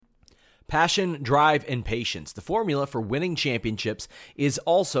Passion, drive, and patience. The formula for winning championships is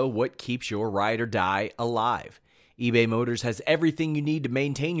also what keeps your ride or die alive. eBay Motors has everything you need to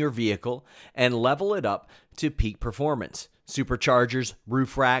maintain your vehicle and level it up to peak performance. Superchargers,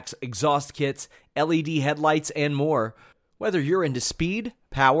 roof racks, exhaust kits, LED headlights, and more. Whether you're into speed,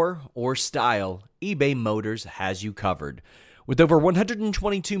 power, or style, eBay Motors has you covered. With over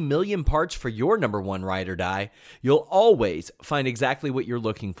 122 million parts for your number one ride or die, you'll always find exactly what you're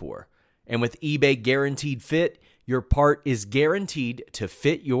looking for. And with eBay Guaranteed Fit, your part is guaranteed to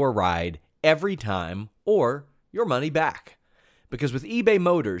fit your ride every time or your money back. Because with eBay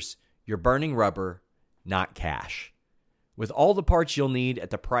Motors, you're burning rubber, not cash. With all the parts you'll need at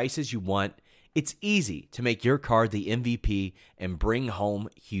the prices you want, it's easy to make your car the MVP and bring home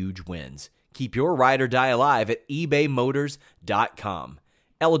huge wins. Keep your ride or die alive at ebaymotors.com.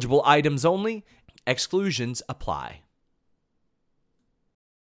 Eligible items only. Exclusions apply.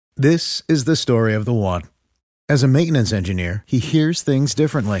 This is the story of the one. As a maintenance engineer, he hears things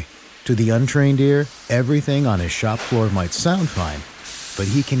differently. To the untrained ear, everything on his shop floor might sound fine,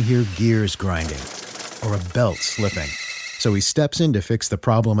 but he can hear gears grinding or a belt slipping. So he steps in to fix the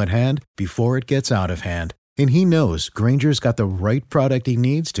problem at hand before it gets out of hand. And he knows Grainger's got the right product he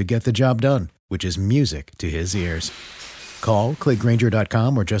needs to get the job done, which is music to his ears. Call, click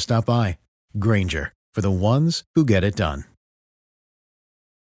Grainger.com, or just stop by. Grainger, for the ones who get it done.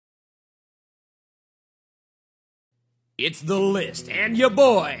 It's The List and your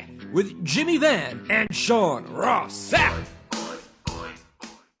boy with Jimmy Van and Sean Ross Sapp.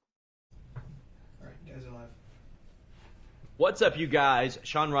 What's up, you guys?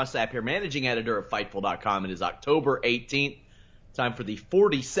 Sean Ross Sapp here, managing editor of Fightful.com. It is October 18th. Time for the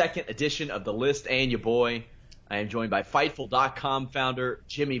 42nd edition of The List and your boy. I am joined by Fightful.com founder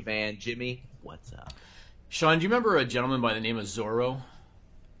Jimmy Van. Jimmy, what's up? Sean, do you remember a gentleman by the name of Zorro?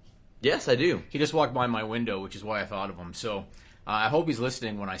 Yes, I do. He just walked by my window, which is why I thought of him. So I hope he's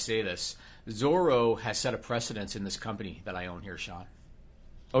listening when I say this. Zorro has set a precedence in this company that I own here, Sean.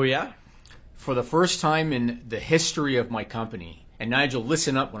 Oh, yeah? For the first time in the history of my company, and Nigel,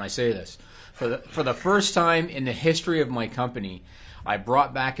 listen up when I say this. For the first time in the history of my company, I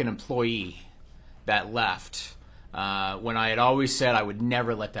brought back an employee that left when I had always said I would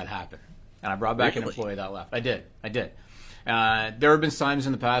never let that happen. And I brought back an employee that left. I did. There have been times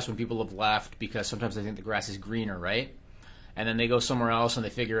in the past when people have left because sometimes they think the grass is greener, right? And then they go somewhere else and they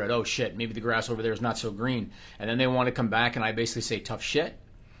figure out, oh shit, maybe the grass over there is not so green. And then they want to come back and I basically say tough shit.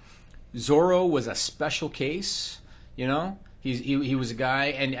 Zorro was a special case, you know? He was a guy,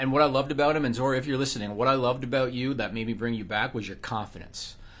 and what I loved about him, and Zorro, if you're listening, what I loved about you that made me bring you back was your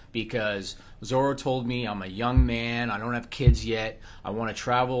confidence. Because Zorro told me, I'm a young man, I don't have kids yet, I want to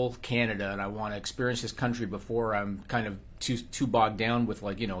travel Canada, and I want to experience this country before I'm kind of too bogged down with,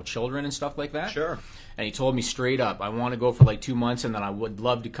 like, you know, children and stuff like that. Sure. And he told me straight up, I want to go for like 2 months, and then I would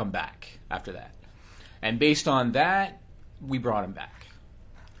love to come back after that. And based on that, we brought him back.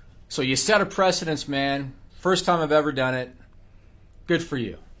 So you set a precedence, man. First time I've ever done it. Good for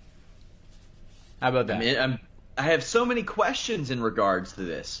you. How about that? I have so many questions in regards to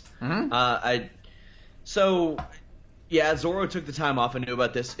this. Mm-hmm. Zorro took the time off. I knew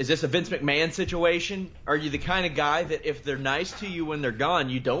about this. Is this a Vince McMahon situation? Are you the kind of guy that if they're nice to you when they're gone,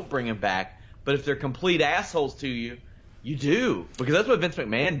 you don't bring them back, but if they're complete assholes to you, you do? Because that's what Vince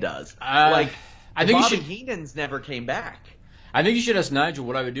McMahon does. I think Bobby Heenan's never came back. I think you should ask Nigel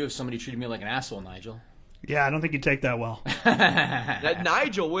what I would do if somebody treated me like an asshole, Nigel. Yeah, I don't think you'd take that well. That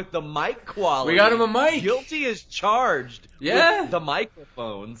Nigel with the mic quality. We got him a mic. Guilty as charged with the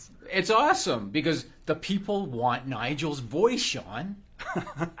microphones. It's awesome because the people want Nigel's voice, Sean.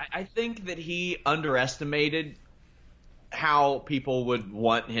 I think that he underestimated how people would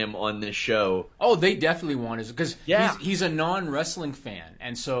want him on this show. Oh, they definitely want it because he's a non-wrestling fan.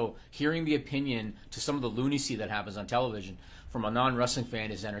 And so hearing the opinion to some of the lunacy that happens on television from a non-wrestling fan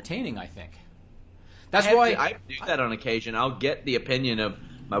is entertaining, I think. That's why I do that on occasion. I'll get the opinion of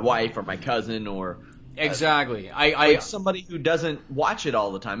my wife or my cousin or exactly. Somebody who doesn't watch it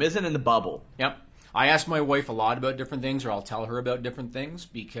all the time, isn't in the bubble. Yep. I ask my wife a lot about different things, or I'll tell her about different things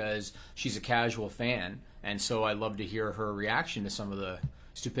because she's a casual fan, and so I love to hear her reaction to some of the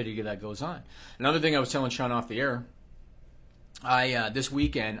stupidity that goes on. Another thing I was telling Sean off the air, this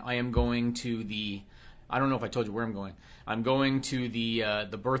weekend I am going to I don't know if I told you where I'm going. I'm going to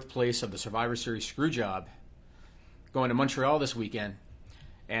the birthplace of the Survivor Series Screwjob. Going to Montreal this weekend.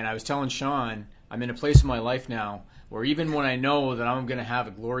 And I was telling Sean, I'm in a place in my life now where even when I know that I'm going to have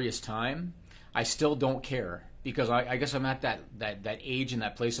a glorious time, I still don't care. Because I guess I'm at that age and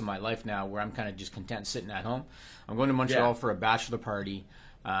that place in my life now where I'm kind of just content sitting at home. I'm going to Montreal for a bachelor party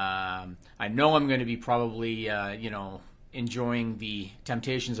I know I'm going to be probably, enjoying the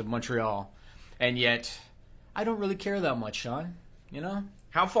temptations of Montreal, and yet I don't really care that much, Sean. You know?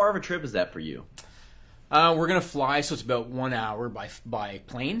 How far of a trip is that for you? We're going to fly, so it's about 1 hour by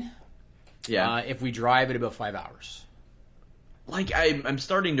plane. Yeah. If we drive, it about 5 hours. Like, I'm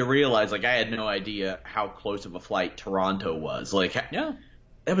starting to realize, like, I had no idea how close of a flight Toronto was. Like, Yeah.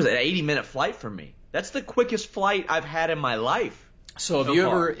 that was an 80-minute flight for me. That's the quickest flight I've had in my life. So if so you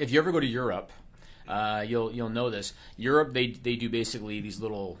far. ever go to Europe, you'll know this. Europe, they do basically these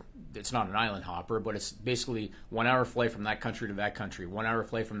little. It's not an island hopper, but it's basically 1 hour flight from that country to that country, 1 hour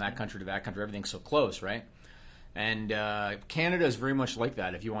flight from that country to that country. Everything's so close, right? And Canada is very much like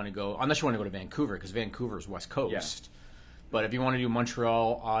that. If you want to go, unless you want to go to Vancouver, because Vancouver is West Coast. But if you want to do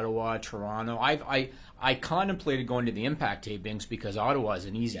Montreal, Ottawa, Toronto, I contemplated going to the Impact tapings because Ottawa is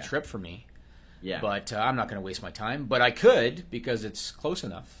an easy trip for me. Yeah. But I'm not going to waste my time. But I could because it's close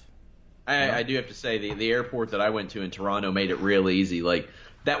enough. I do have to say, the airport that I went to in Toronto made it real easy. Like,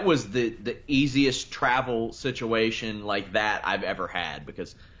 that was the easiest travel situation like that I've ever had,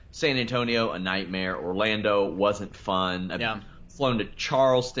 because San Antonio, a nightmare. Orlando wasn't fun. I've flown to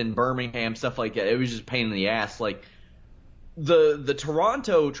Charleston, Birmingham, stuff like that. It was just a pain in the ass. Like, the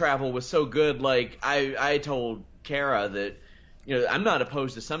Toronto travel was so good. Like, I told Kara that, I'm not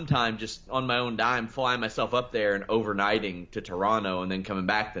opposed to sometime just on my own dime flying myself up there and overnighting to Toronto and then coming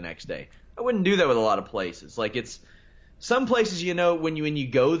back the next day. I wouldn't do that with a lot of places. Like, it's some places, when you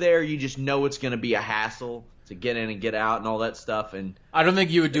go there, you just know it's going to be a hassle to get in and get out and all that stuff. And I don't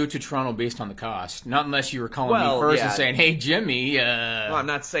think you would do it to Toronto based on the cost. Not unless you were calling me first and saying, "Hey, Jimmy." Well, I'm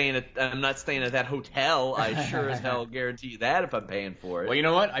not staying at that hotel. I sure as hell guarantee you that if I'm paying for it. Well, you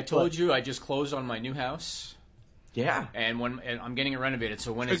know what? I told you I just closed on my new house. Yeah. And I'm getting it renovated.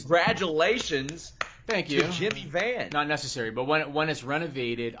 So when it's congratulations. Thank you, to Jimmy Van. Not necessary, but when it's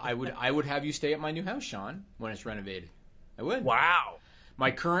renovated, I would have you stay at my new house, Sean. When it's renovated, I would. Wow. My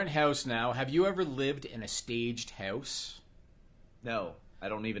current house now. Have you ever lived in a staged house? No, I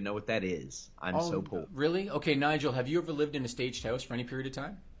don't even know what that is. I'm so poor. Really? Okay, Nigel, have you ever lived in a staged house for any period of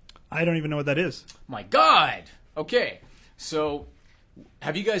time? I don't even know what that is. My God. Okay, so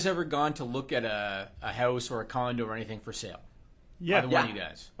have you guys ever gone to look at a house or a condo or anything for sale? Yeah. Either one of you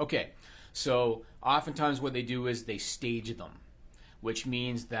guys. Okay, so oftentimes what they do is they stage them, which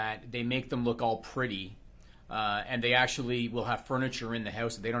means that they make them look all pretty. And they actually will have furniture in the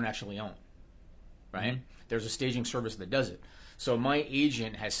house that they don't actually own, right? Mm-hmm. There's a staging service that does it. So my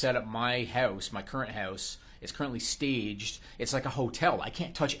agent has set up my house, my current house. It's currently staged. It's like a hotel. I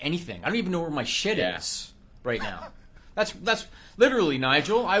can't touch anything. I don't even know where my shit is right now. That's literally,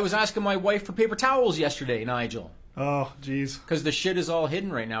 Nigel. I was asking my wife for paper towels yesterday, Nigel. Oh, jeez. Because the shit is all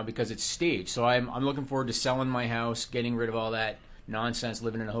hidden right now because it's staged. So I'm looking forward to selling my house, getting rid of all that nonsense,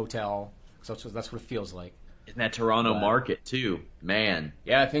 living in a hotel. So that's what it feels like. In that Toronto market too, man.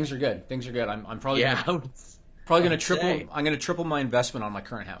 Yeah, things are good. I'm probably gonna triple. I'm gonna triple my investment on my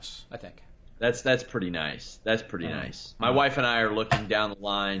current house. I think. That's pretty nice. That's pretty nice. My wife and I are looking down the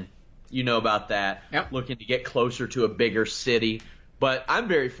line. You know about that. Yep. Looking to get closer to a bigger city. But I'm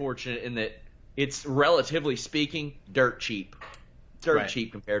very fortunate in that it's, relatively speaking, dirt cheap. Dirt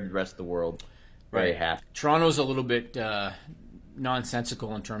cheap compared to the rest of the world. Very happy. Toronto's a little bit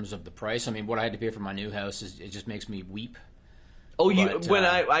nonsensical in terms of the price. I mean, what I had to pay for my new house it just makes me weep. Oh, when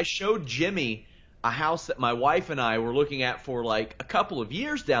I showed Jimmy a house that my wife and I were looking at for like a couple of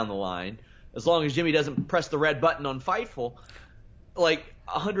years down the line, as long as Jimmy doesn't press the red button on Fightful, like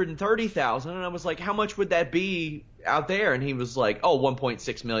 $130,000, and I was like, how much would that be out there? And he was like,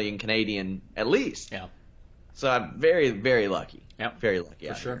 1.6 million Canadian at least. Yeah. So I'm very, very lucky. Yep. Very lucky.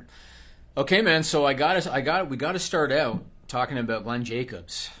 For sure. Okay, man. So we got to start out talking about Glenn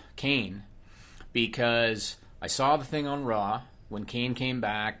Jacobs, Kane, because I saw the thing on Raw when Kane came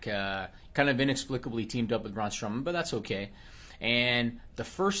back, kind of inexplicably teamed up with Braun Strowman, but that's okay. And the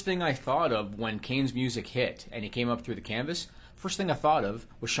first thing I thought of when Kane's music hit and he came up through the canvas, first thing I thought of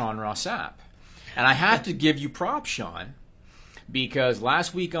was Sean Ross Sapp. And I have to give you props, Sean, because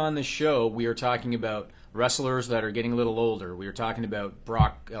last week on the show we were talking about wrestlers that are getting a little older. We were talking about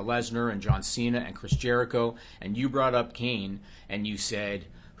Brock Lesnar and John Cena and Chris Jericho, and you brought up Kane, and you said,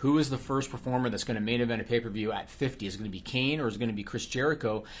 who is the first performer that's going to main event a pay-per-view at 50? Is it going to be Kane or is it going to be Chris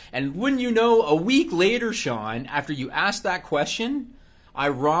Jericho? And wouldn't you know, a week later, Sean, after you asked that question,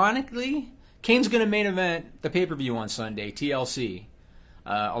 ironically, Kane's going to main event the pay-per-view on Sunday, TLC,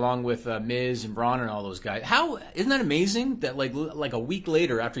 along with Miz and Braun and all those guys. Isn't that amazing that like a week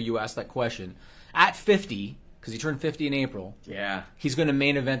later after you asked that question, at 50, because he turned 50 in April, yeah, he's going to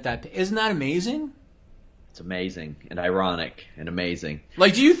main event that. Isn't that amazing? It's amazing and ironic and amazing.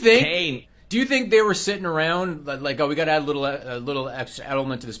 Like, do you think Kane. Do you think they were sitting around like, oh, we got to add a little extra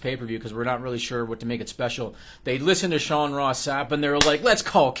element to this pay-per-view because we're not really sure what to make it special? They listened to Sean Ross Sapp and they were like, let's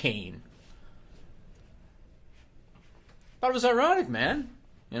call Kane. Thought it was ironic, man.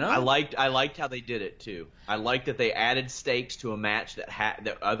 You know, I liked how they did it too. I liked that they added stakes to a match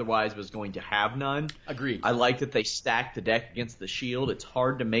that otherwise was going to have none. Agreed. I like that they stacked the deck against the Shield. It's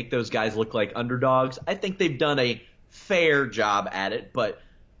hard to make those guys look like underdogs. I think they've done a fair job at it, but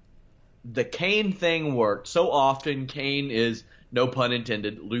the Kane thing worked. So often Kane is, no pun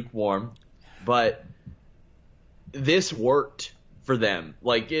intended, lukewarm, but this worked for them.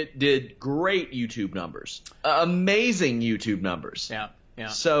 Like, it did great YouTube numbers. Amazing YouTube numbers. Yeah. Yeah.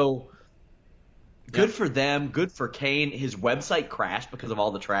 So, good for them. Good for Kane. His website crashed because of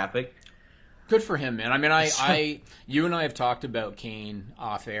all the traffic. Good for him, man. I mean, you and I have talked about Kane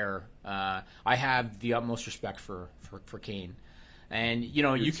off air. I have the utmost respect for Kane. And, you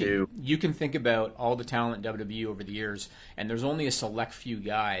know, you can think about all the talent in WWE over the years, and there's only a select few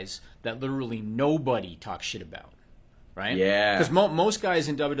guys that literally nobody talks shit about. Right? Yeah. Because most guys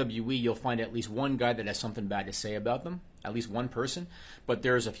in WWE, you'll find at least one guy that has something bad to say about them, at least one person. But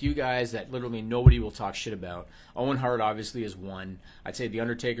there's a few guys that literally nobody will talk shit about. Owen Hart obviously is one. I'd say The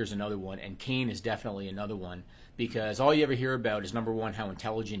Undertaker's another one, and Kane is definitely another one. Because all you ever hear about is, number one, how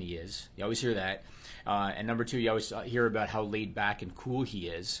intelligent he is. You always hear that. And number two, you always hear about how laid back and cool he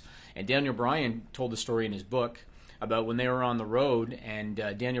is. And Daniel Bryan told the story in his book about when they were on the road, and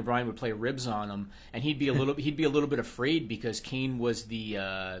Daniel Bryan would play ribs on him, and he'd be a little bit afraid because Kane was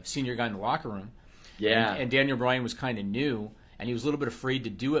the senior guy in the locker room. Yeah. And Daniel Bryan was kind of new, and he was a little bit afraid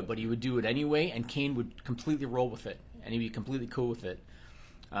to do it, but he would do it anyway, and Kane would completely roll with it, and he'd be completely cool with it.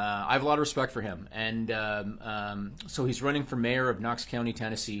 I have a lot of respect for him, and so he's running for mayor of Knox County,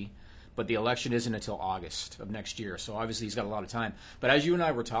 Tennessee. But the election isn't until August of next year, so obviously he's got a lot of time. But as you and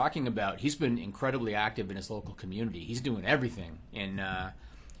I were talking about, he's been incredibly active in his local community. He's doing everything in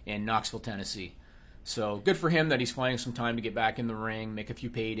Knoxville, Tennessee. So good for him that he's finding some time to get back in the ring, make a few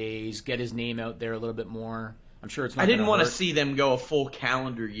paydays, get his name out there a little bit more. I'm sure it's not. I didn't want to to see them go a full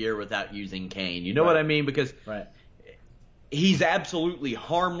calendar year without using Kane. You know what I mean? Because he's absolutely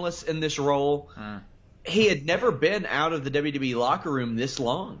harmless in this role. He had never been out of the WWE locker room this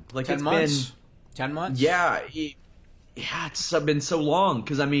long. Like 10 months. 10 months? Yeah. It's been so long.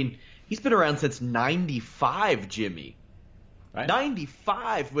 Because, I mean, he's been around since 95, Jimmy. Right.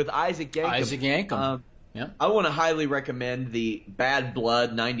 95 with Isaac Yankem. Isaac Yankem. Yeah. I want to highly recommend the Bad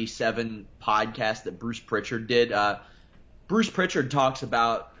Blood 97 podcast that Bruce Pritchard did. Bruce Pritchard talks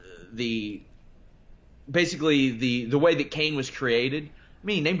about basically the way that Kane was created. I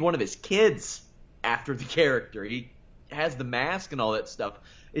mean, he named one of his kids after the character. He has the mask and all that stuff.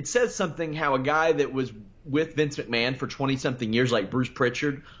 It says something how a guy that was with Vince McMahon for 20-something years, like Bruce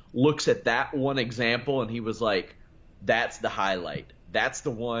Pritchard, looks at that one example and he was like, that's the highlight. That's the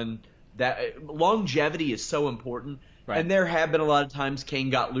one. That longevity is so important. Right. And there have been a lot of times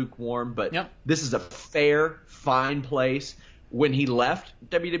Kane got lukewarm, but this is a fair, fine place. When he left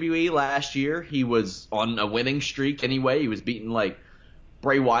WWE last year, he was on a winning streak anyway. He was beating like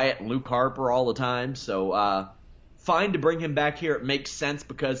Bray Wyatt and Luke Harper all the time. So fine to bring him back here. It makes sense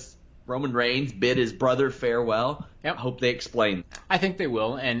because Roman Reigns bid his brother farewell. I hope they explain. I think they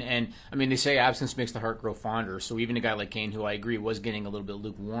will. And I mean, they say absence makes the heart grow fonder. So even a guy like Kane, who I agree was getting a little bit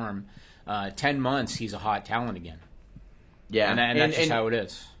lukewarm, 10 months, he's a hot talent again. Yeah. And that's just how it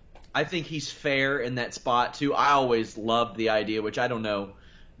is. I think he's fair in that spot, too. I always loved the idea, which I don't know.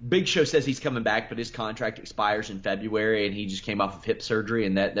 Big Show says he's coming back, but his contract expires in February, and he just came off of hip surgery,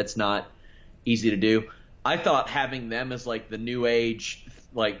 and that's not easy to do. I thought having them as like the new age,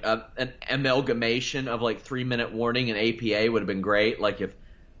 like an amalgamation of like 3-minute warning and APA would have been great. Like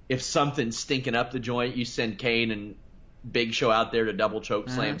if something's stinking up the joint, you send Kane and Big Show out there to double choke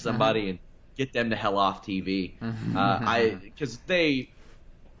slam somebody and get them the hell off TV. Because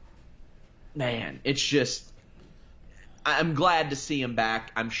it's just. I'm glad to see him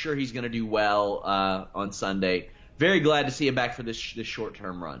back. I'm sure he's going to do well on Sunday. Very glad to see him back for this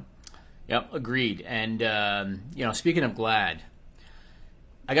short-term run. Yep, agreed. And, speaking of glad,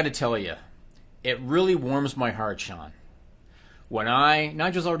 I got to tell you, it really warms my heart, Sean. When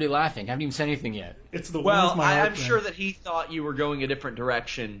Nigel's already laughing. I haven't even said anything yet. It's the well, my heart I'm sure that he thought you were going a different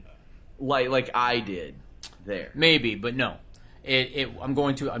direction like I did there. Maybe, but no. I'm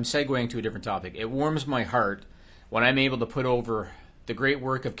segueing to a different topic. It warms my heart when I'm able to put over the great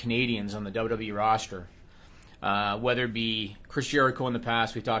work of Canadians on the WWE roster. Whether it be Chris Jericho in the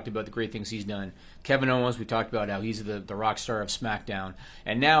past, we talked about the great things he's done. Kevin Owens, we talked about how he's the rock star of SmackDown.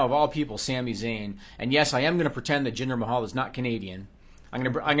 And now, of all people, Sami Zayn. And yes, I am going to pretend that Jinder Mahal is not Canadian. I'm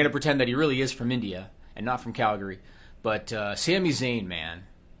going to pretend that he really is from India and not from Calgary. But Sami Zayn, man,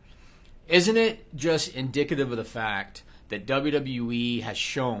 isn't it just indicative of the fact that WWE has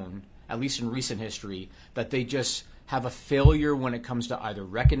shown, at least in recent history, that they just have a failure when it comes to either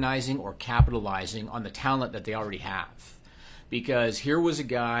recognizing or capitalizing on the talent that they already have? Because here was a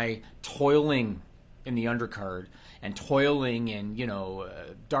guy toiling in the undercard and toiling in,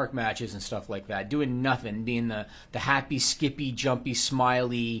 dark matches and stuff like that, doing nothing, being the happy, skippy, jumpy,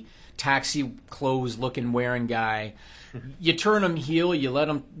 smiley, taxi clothes looking, wearing guy. You turn him heel, you let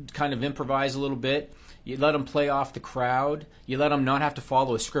him kind of improvise a little bit, you let him play off the crowd, you let him not have to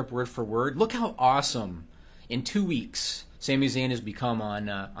follow a script word for word. Look how awesome in 2 weeks Sami Zayn has become on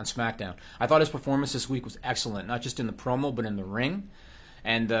SmackDown. I thought his performance this week was excellent, not just in the promo, but in the ring,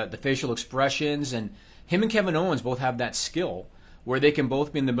 and the facial expressions. And him and Kevin Owens both have that skill where they can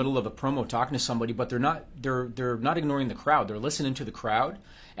both be in the middle of a promo talking to somebody, but they're not ignoring the crowd. They're listening to the crowd,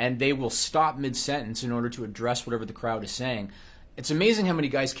 and they will stop mid-sentence in order to address whatever the crowd is saying. It's amazing how many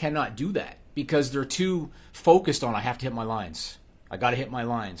guys cannot do that because they're too focused on, I have to hit my lines. I got to hit my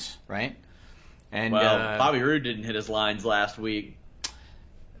lines, right? And Bobby Roode didn't hit his lines last week.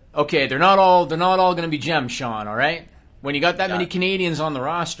 Okay, they're not all going to be gems, Sean, all right? When you got that many Canadians on the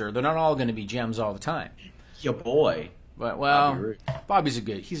roster, they're not all going to be gems all the time. Your boy. But Bobby's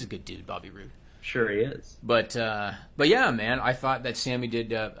he's a good dude, Bobby Roode. Sure he is. But yeah, man, I thought that Sami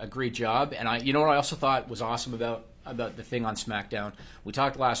did a great job, and you know what I also thought was awesome about the thing on SmackDown? We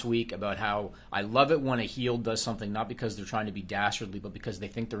talked last week about how I love it when a heel does something not because they're trying to be dastardly, but because they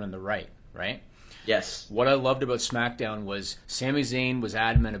think they're in the right? Yes. What I loved about SmackDown was Sami Zayn was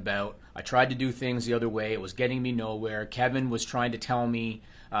adamant about, I tried to do things the other way, it was getting me nowhere. Kevin was trying to tell me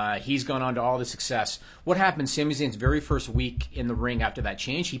he's gone on to all the success. What happened? Sami Zayn's very first week in the ring after that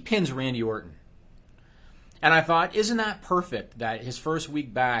change, he pins Randy Orton. And I thought, isn't that perfect that his first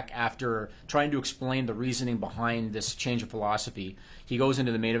week back after trying to explain the reasoning behind this change of philosophy, he goes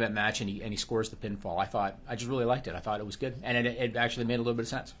into the main event match and he scores the pinfall. I just really liked it. I thought it was good. And it actually made a little bit of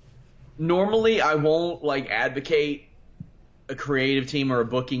sense. Normally, I won't advocate a creative team or a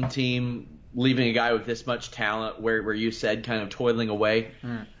booking team leaving a guy with this much talent where you said kind of toiling away.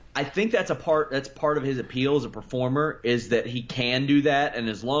 I think that's part of his appeal as a performer is that he can do that, and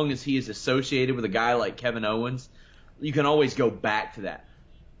as long as he is associated with a guy like Kevin Owens, you can always go back to that.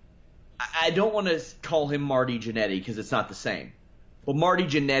 I don't want to call him Marty Jannetty because it's not the same. Well, Marty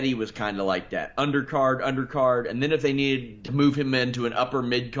Jannetty was kind of like that. Undercard, and then if they needed to move him into an upper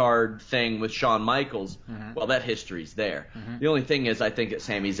mid-card thing with Shawn Michaels, well, that history's there. The only thing is I think that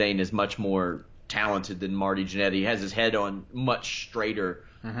Sami Zayn is much more talented than Marty Jannetty. He has his head on much straighter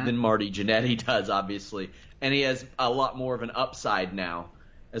than Marty Jannetty does, obviously. And he has a lot more of an upside now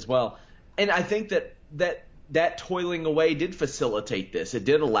as well. And I think that toiling away did facilitate this. It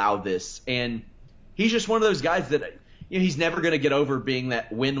did allow this. And he's just one of those guys that – he's never going to get over being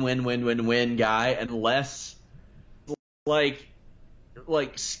that win guy unless like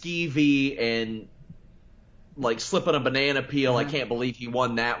skeevy and slipping a banana peel. I can't believe he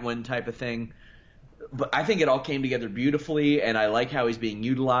won that one type of thing. But I think it all came together beautifully, and I like how he's being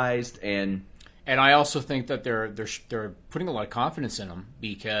utilized. And I also think that they're putting a lot of confidence in him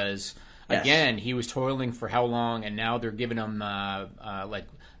because again, he was toiling for how long, and now they're giving him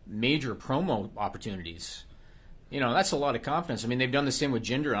major promo opportunities. That's a lot of confidence. I mean, they've done the same with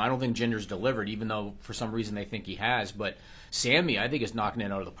Jinder, and I don't think Jinder's delivered, even though for some reason they think he has. But Sami, I think, is knocking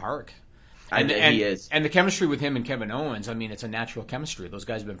it out of the park. And he is. And the chemistry with him and Kevin Owens, I mean, it's a natural chemistry. Those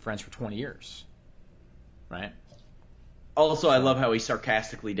guys have been friends for 20 years. Right? Also, I love how he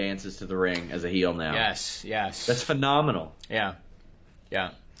sarcastically dances to the ring as a heel now. Yes. That's phenomenal. Yeah.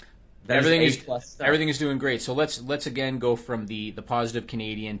 Everything is doing great. So let's again go from the positive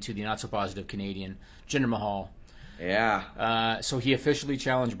Canadian to the not so positive Canadian, Jinder Mahal. Yeah. So he officially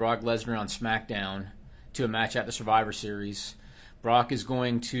challenged Brock Lesnar on SmackDown to a match at the Survivor Series. Brock is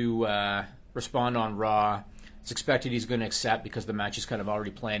going to respond on Raw. It's expected he's going to accept because the match is kind of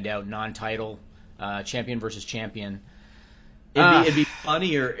already planned out. Non-title, champion versus champion. It'd be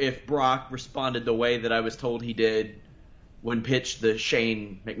funnier if Brock responded the way that I was told he did when pitched the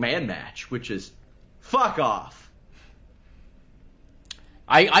Shane McMahon match, which is fuck off.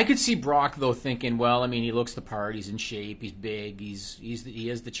 I could see Brock, though, thinking, well, I mean, he looks the part, he's in shape, he's big, he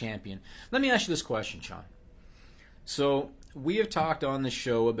is the champion. Let me ask you this question, Sean. So we have talked on the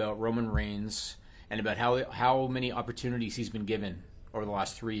show about Roman Reigns and about how many opportunities he's been given over the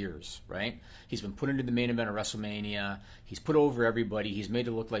last 3 years, right? He's been put into the main event of WrestleMania. He's put over everybody. He's made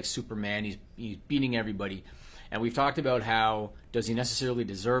to look like Superman. He's beating everybody. And we've talked about how, does he necessarily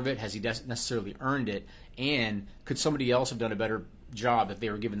deserve it? Has he necessarily earned it? And could somebody else have done a better job if they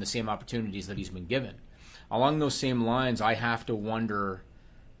were given the same opportunities that he's been given? Along those same lines, I have to wonder,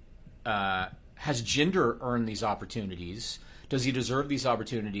 has Jinder earned these opportunities? Does he deserve these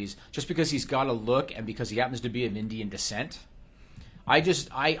opportunities just because he's got a look and because he happens to be of Indian descent? I just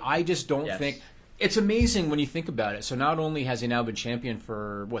don't think. It's amazing when you think about it. So not only has he now been champion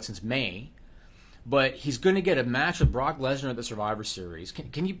for, since May, but he's going to get a match with Brock Lesnar at the Survivor Series.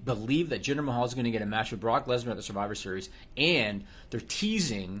 Can you believe that Jinder Mahal is going to get a match with Brock Lesnar at the Survivor Series? And they're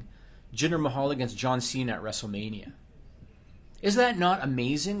teasing Jinder Mahal against John Cena at WrestleMania. Is that not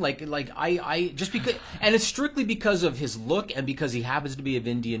amazing? I just because, and it's strictly because of his look and because he happens to be of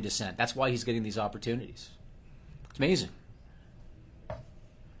Indian descent. That's why he's getting these opportunities. It's amazing.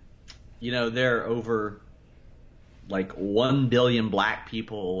 You know, there are over 1 billion black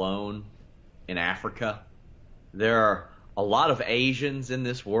people alone in Africa. There are a lot of Asians in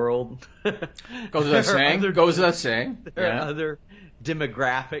this world. Goes without saying. There are other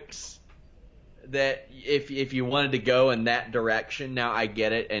demographics that if you wanted to go in that direction, now I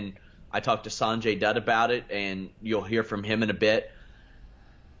get it, and I talked to Sanjay Dutt about it, and you'll hear from him in a bit.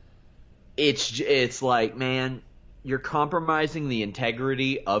 It's like, man, you're compromising the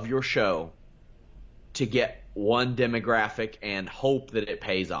integrity of your show to get one demographic and hope that it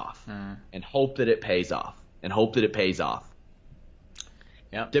pays off, and hope that it pays off, and hope that it pays off.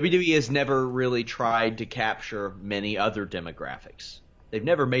 Yep. WWE has never really tried to capture many other demographics. They've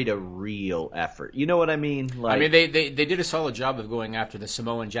never made a real effort. You know what I mean? They did a solid job of going after the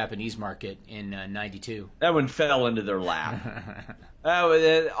Samoan Japanese market in '92. That one fell into their lap.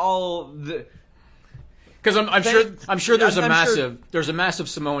 Because I'm sure there's a massive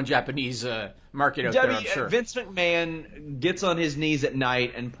Samoan Japanese market out there. I'm sure. Vince McMahon gets on his knees at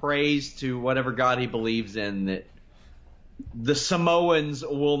night and prays to whatever God he believes in that the Samoans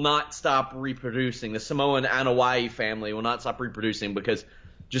will not stop reproducing. The Samoan Anawai family will not stop reproducing because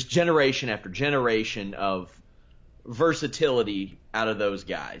just generation after generation of versatility out of those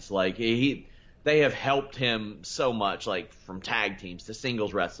guys. They have helped him so much, from tag teams to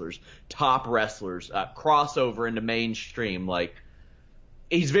singles wrestlers, top wrestlers, crossover into mainstream.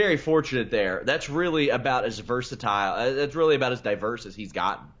 He's very fortunate there. That's really about as versatile. That's really about as diverse as he's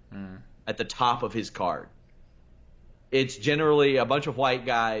gotten at the top of his card. It's generally a bunch of white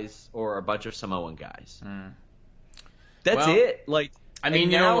guys or a bunch of Samoan guys. That's it. You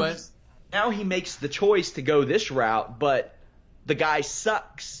know what? Now he makes the choice to go this route, but the guy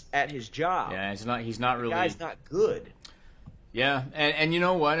sucks at his job. Yeah, he's not really. The guy's not good. Yeah, and you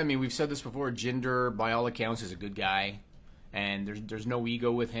know what? I mean, we've said this before. Jinder, by all accounts, is a good guy, and there's no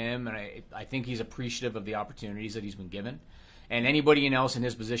ego with him. And I think he's appreciative of the opportunities that he's been given. And anybody else in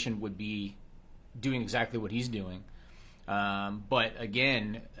his position would be doing exactly what he's doing. But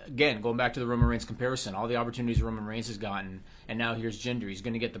again, going back to the Roman Reigns comparison, all the opportunities Roman Reigns has gotten, and now here's Jinder. He's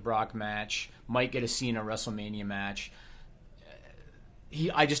going to get the Brock match, might get a Cena WrestleMania match.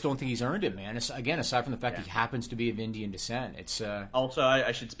 I just don't think he's earned it, man. Aside from the fact he happens to be of Indian descent, it's. Also,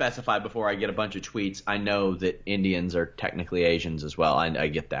 I should specify before I get a bunch of tweets. I know that Indians are technically Asians as well. I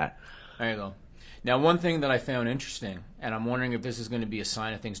get that. There you go. Now, one thing that I found interesting, and I'm wondering if this is going to be a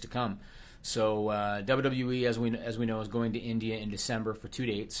sign of things to come. So WWE, as we know, is going to India in December for 2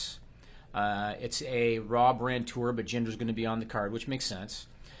 dates. It's a Raw brand tour, but Jinder's going to be on the card, which makes sense.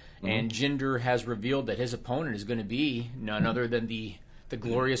 Mm-hmm. And Jinder has revealed that his opponent is going to be none other than the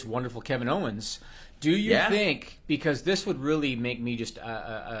glorious, wonderful Kevin Owens. Do you think, because this would really make me just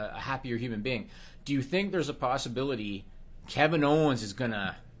a happier human being, do you think there's a possibility Kevin Owens is going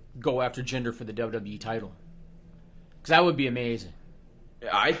to go after Jinder for the WWE title? Because that would be amazing.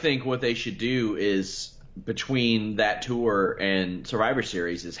 I think what they should do is, between that tour and Survivor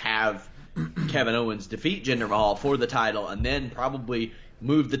Series, is have Kevin Owens defeat Jinder Mahal for the title and then probably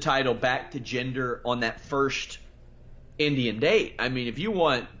move the title back to Jinder on that first Indian date. I mean, if you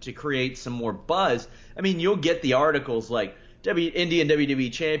want to create some more buzz, I mean, you'll get the articles like Indian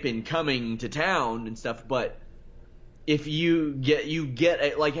WWE champion coming to town and stuff, but if you get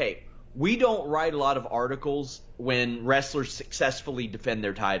hey, we don't write a lot of articles when wrestlers successfully defend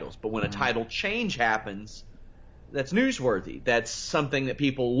their titles, but when a title change happens, that's newsworthy. That's something that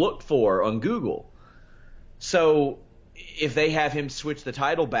people look for on Google. So if they have him switch the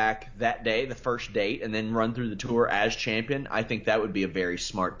title back that day, the first date, and then run through the tour as champion, I think that would be a very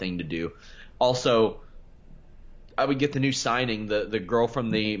smart thing to do. Also, I would get the new signing, the girl from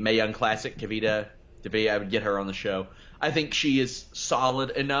the Mae Young Classic, Kavita Devi, I would get her on the show. I think she is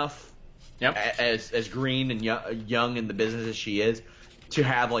solid enough, as green and young in the business as she is, to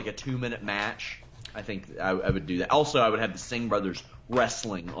have like a 2-minute match. I think I would do that. Also, I would have the Singh brothers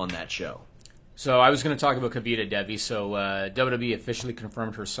wrestling on that show. So I was going to talk about Kavita Devi. So WWE officially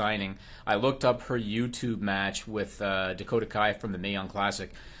confirmed her signing. I looked up her YouTube match with Dakota Kai from the Mae Young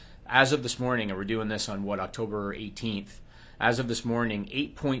Classic. As of this morning, and we're doing this on October 18th. As of this morning,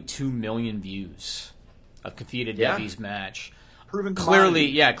 8.2 million views of Kavita Devi's match. Proven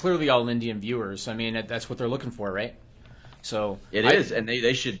clearly all Indian viewers. I mean, that's what they're looking for, right? So it is, and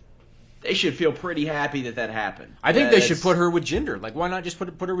they should feel pretty happy that happened. I think they should put her with Jinder. Like, why not just put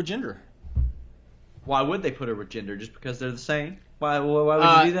her with Jinder? Why would they put her with Jinder? Just because they're the same? Why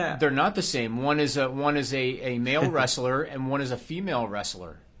would you do that? They're not the same. One is a male wrestler, and one is a female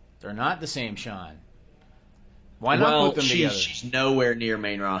wrestler. They're not the same, Sean. Why not put them together? She's nowhere near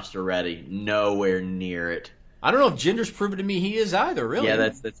main roster ready. Nowhere near it. I don't know if Jinder's proven to me he is either, really. Yeah,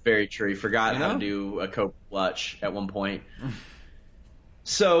 that's very true. He forgot how to do a Cobra Clutch at one point.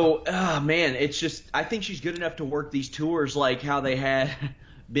 So, man, it's just, I think she's good enough to work these tours like how they had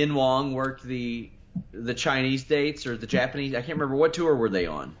Ben Wong work the Chinese dates or the Japanese. I can't remember. What tour were they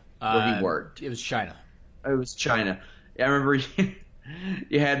on where he worked? It was China. It was China. I remember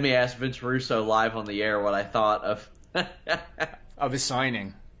you had me ask Vince Russo live on the air what I thought of of his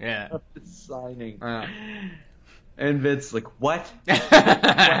signing. Yeah. Of his signing. And Vince like, what?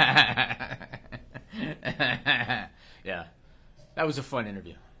 Yeah. That was a fun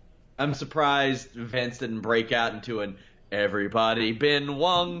interview. I'm surprised Vince didn't break out into an "Everybody Ben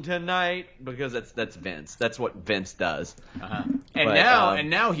Wong tonight" because that's Vince. That's what Vince does. And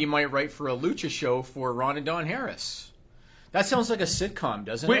now he might write for a lucha show for Ron and Don Harris. That sounds like a sitcom,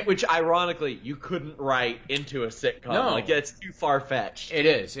 doesn't it? Which ironically you couldn't write into a sitcom. No. Like it's too far fetched. It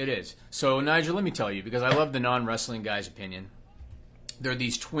is. So Nigel, let me tell you, because I love the non-wrestling guy's opinion. There are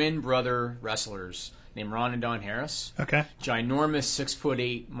these twin brother wrestlers named Ron and Don Harris. Okay. Ginormous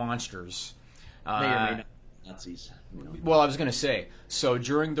 6'8" monsters. May or may not Nazis. Well, I was going to say, so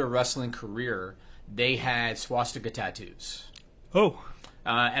during their wrestling career, they had swastika tattoos. Oh.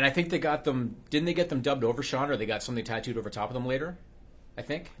 And I think they got them, didn't they get them dubbed over, Sean, or they got something tattooed over top of them later? I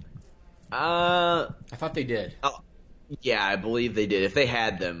think. I thought they did. Yeah, I believe they did. If they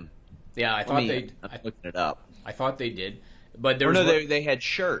had them. Yeah, I thought they. I'm looking it up. I thought they did. But they had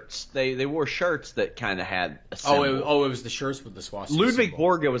shirts. They wore shirts that kind of had a symbol. It was the shirts with the swastika Ludwig symbol.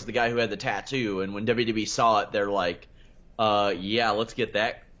 Borga was the guy who had the tattoo, and when WWE saw it, they're like, yeah, let's get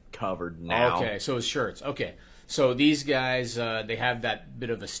that covered now. Okay, so it's shirts. Okay, so these guys, they have that bit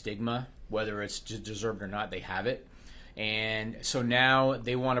of a stigma, whether it's deserved or not, they have it. And so now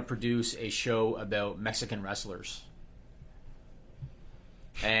they want to produce a show about Mexican wrestlers.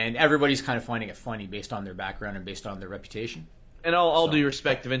 And everybody's kind of finding it funny based on their background and based on their reputation. And all due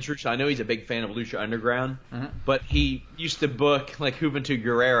respect to Vince Russo, I know he's a big fan of Lucha Underground, but he used to book like Juventud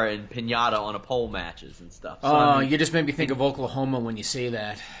Guerrera and Pinata on a pole matches and stuff. So, you just made me think of Oklahoma when you say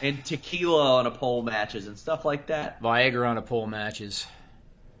that. And Tequila on a pole matches and stuff like that. Viagra on a pole matches.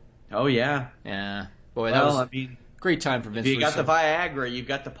 Oh, yeah. Yeah. Boy, that was great time for Vince Russo. You Russo. got the Viagra, you've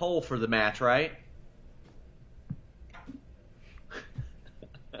got the pole for the match, right?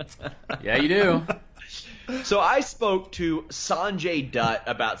 Yeah, you do. So I spoke to Sanjay Dutt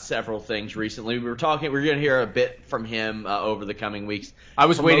about several things recently. We're going to hear a bit from him over the coming weeks. I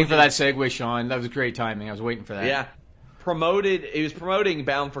was waiting for that segue, Sean. That was great timing. I was waiting for that. Yeah. He was promoting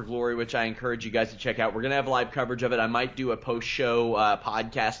Bound for Glory, which I encourage you guys to check out. We're going to have live coverage of it. I might do a post-show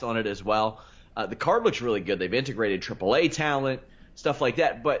podcast on it as well. The card looks really good. They've integrated AAA talent, stuff like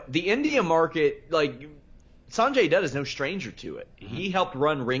that. But the India market, like, Sanjay Dutt is no stranger to it. Mm-hmm. He helped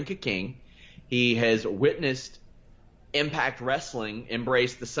run Ring Ka King. He has witnessed Impact Wrestling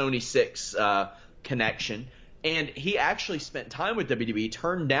embrace the Sony 6 connection. And he actually spent time with WWE,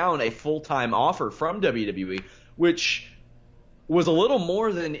 turned down a full-time offer from WWE, which was a little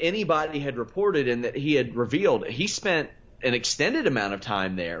more than anybody had reported and that he had revealed. He spent an extended amount of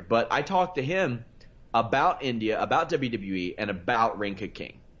time there, but I talked to him about India, about WWE, and about Ring Ka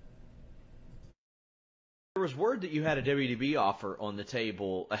King. There was word that you had a WWE offer on the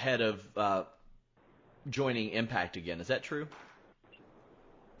table ahead of joining Impact again. Is that true?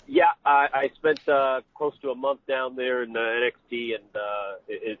 Yeah, I spent close to a month down there in NXT, and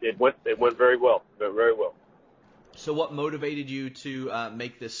it went very well, very well. So, what motivated you to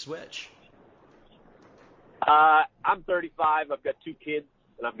make this switch? I'm 35. I've got 2 kids,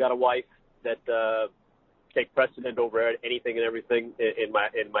 and I've got a wife that take precedent over anything and everything in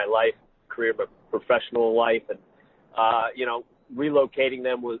my life, career, but professional life, and relocating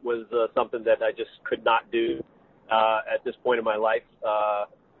them was something that I just could not do. at this point in my life.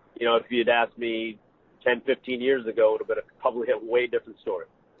 If you'd asked me 10, 15 years ago, it would have been probably a way different story.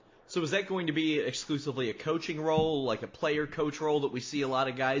 So is that going to be exclusively a coaching role, like a player coach role that we see a lot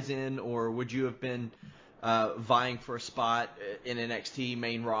of guys in, or would you have been vying for a spot in NXT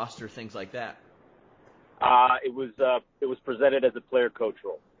main roster, things like that? It was presented as a player coach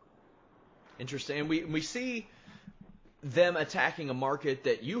role. Interesting. And we see them attacking a market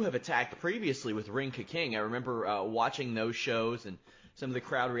that you have attacked previously with Ring Ka King. I remember watching those shows and some of the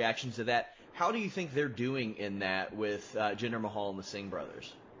crowd reactions to that. How do you think they're doing in that with Jinder Mahal and the Singh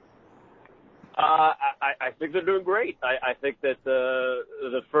brothers? I think they're doing great. I think that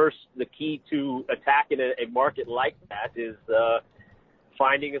the key to attacking a market like that is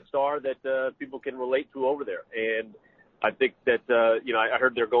finding a star that people can relate to over there. And I think that I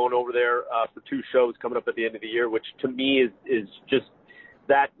heard they're going over there for 2 shows coming up at the end of the year, which to me is just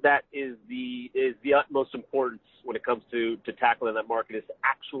that is the utmost importance when it comes to tackling that market, is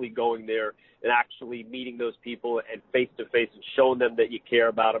actually going there and actually meeting those people and face to face and showing them that you care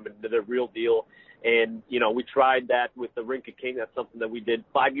about them and they're the real deal. And we tried that with the Ring Ka King. That's something that we did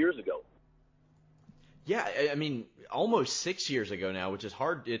 5 years ago. Yeah, I mean, almost 6 years ago now, which is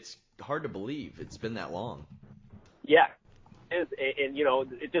hard. It's hard to believe it's been that long. Yeah, and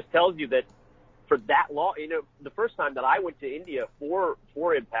it just tells you that for that long, the first time that I went to India for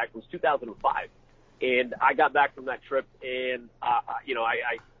Impact was 2005, and I got back from that trip, and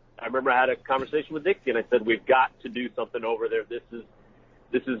I remember I had a conversation with Dixie, and I said, we've got to do something over there. This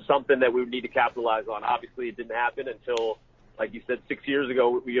is something that we would need to capitalize on. Obviously, it didn't happen until, like you said, 6 years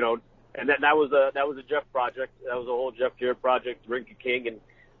ago. And that was a Jeff project. That was a whole Jeff Jarrett project, Ring Ka King, and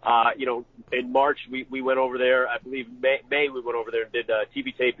in March we went over there. I believe May we went over there and did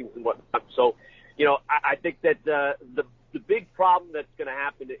TV tapings and whatnot. So, I think that the big problem that's going to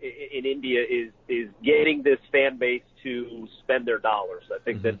happen in India is getting this fan base to spend their dollars. I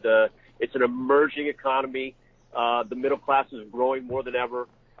think that it's an emerging economy. The middle class is growing more than ever.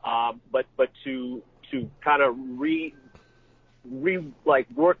 But to kind of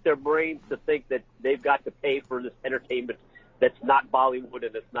work their brains to think that they've got to pay for this entertainment that's not Bollywood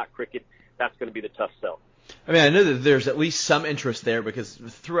and it's not cricket, that's going to be the tough sell. I mean, I know that there's at least some interest there because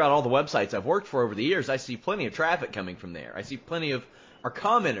throughout all the websites I've worked for over the years, I see plenty of traffic coming from there. I see plenty of our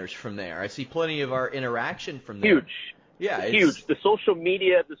commenters from there. I see plenty of our interaction from there. Huge. Yeah, it's huge. The social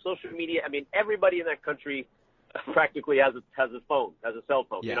media. I mean, everybody in that country practically has a phone, has a cell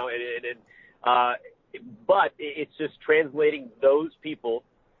phone. Yeah. But it's just translating those people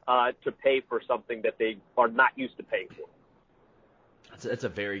to pay for something that they are not used to paying for. That's a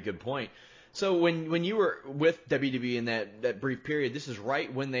very good point. So when you were with WWE in that brief period, this is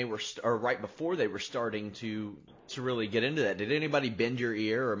right when they were or right before they were starting to really get into that. Did anybody bend your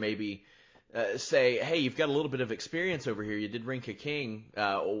ear or maybe say, "Hey, you've got a little bit of experience over here. You did Ring Ka King.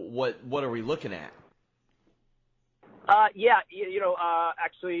 What are we looking at?"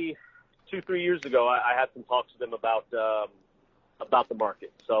 Actually 2-3 years ago, I had some talks with them about the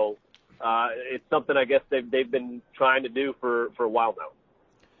market. So it's something I guess they've been trying to do for a while now.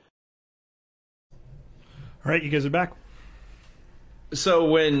 All right, you guys are back. So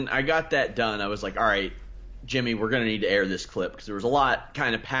when I got that done, I was like, all right, Jimmy, we're going to need to air this clip because there was a lot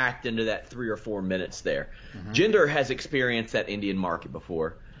kind of packed into that 3 or 4 minutes there. Mm-hmm. Jinder has experienced that Indian market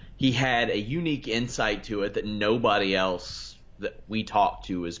before. He had a unique insight to it that nobody else that we talked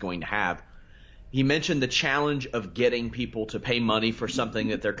to is going to have. He mentioned the challenge of getting people to pay money for something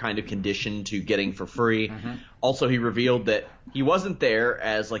that they're kind of conditioned to getting for free. Mm-hmm. Also, he revealed that he wasn't there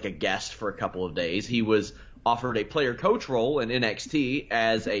as like a guest for a couple of days. He was offered a player coach role in NXT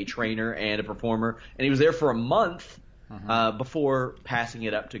as a trainer and a performer, and he was there for a month before passing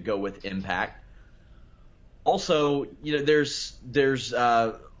it up to go with Impact. Also, there's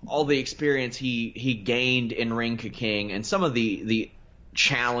all the experience he gained in Ring Ka King and some of the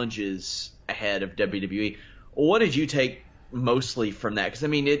challenges ahead of WWE. What did you take mostly from that? Because I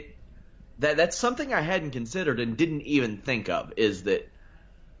mean, that's something I hadn't considered and didn't even think of. Is that,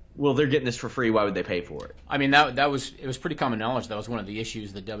 well, they're getting this for free. Why would they pay for it? I mean, it was pretty common knowledge. That was one of the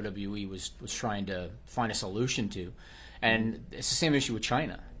issues that WWE was trying to find a solution to, and it's the same issue with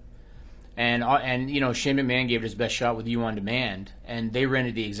China. And Shane McMahon gave it his best shot with You on Demand, and they ran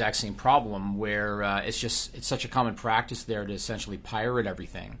into the exact same problem where it's such a common practice there to essentially pirate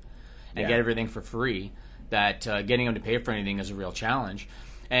everything and get everything for free that getting them to pay for anything is a real challenge.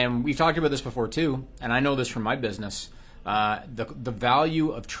 And we've talked about this before too, and I know this from my business. The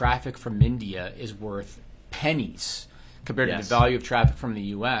value of traffic from India is worth pennies compared to the value of traffic from the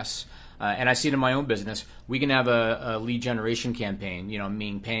U.S. and I see it in my own business. We can have a lead generation campaign,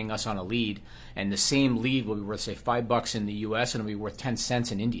 meaning paying us on a lead, and the same lead will be worth, say, $5 in the U.S. and it'll be worth 10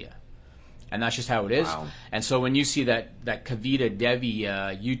 cents in India. And that's just how it is. Wow. And so when you see that Kavita Devi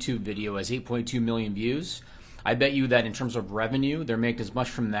YouTube video has 8.2 million views, I bet you that in terms of revenue, they're making as much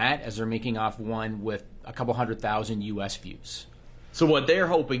from that as they're making off one with a couple 100,000 U.S. views. So what they're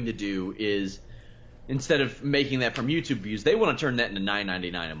hoping to do is, instead of making that from YouTube views, they want to turn that into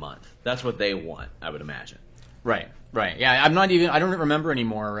 $9.99 a month. That's what they want, I would imagine. Right. Yeah, I don't remember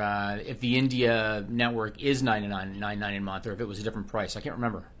anymore if the India network is $9.99 a month or if it was a different price. I can't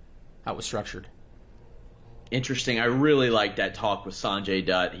remember how it was structured. Interesting. I really liked that talk with Sanjay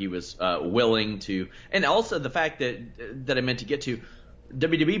Dutt. He was willing to, and also the fact that I meant to get to,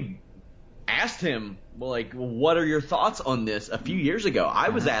 WWE asked him, what are your thoughts on this a few years ago? I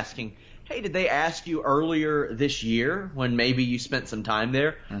was asking, hey, did they ask you earlier this year when maybe you spent some time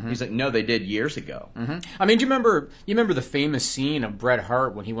there? He's like, no, they did years ago. I mean, do you remember the famous scene of Bret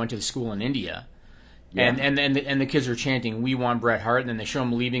Hart when he went to the school in India? Yeah. And the kids are chanting, "We want Bret Hart," and then they show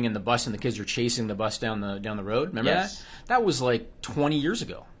him leaving in the bus, and the kids are chasing the bus down the road. Remember that? That was like 20 years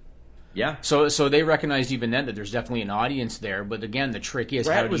ago. Yeah. So they recognized even then that there's definitely an audience there. But again, the trick is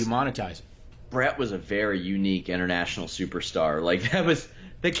how do you monetize it? Bret was a very unique international superstar. Like that was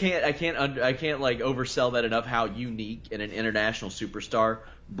I can't oversell that enough. How unique and an international superstar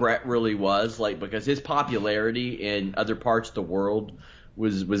Bret really was. Because his popularity in other parts of the world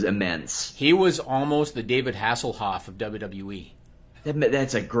was immense. He was almost the David Hasselhoff of WWE.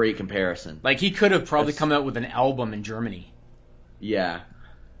 That's a great comparison. He could have probably come out with an album in Germany. Yeah.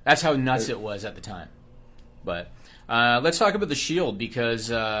 That's how nuts it was at the time. But let's talk about the Shield,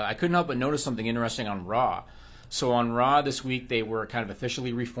 because I couldn't help but notice something interesting on Raw. So on Raw this week, they were kind of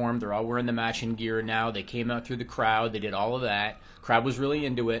officially reformed. They're all wearing the matching gear now. They came out through the crowd. They did all of that. Crowd was really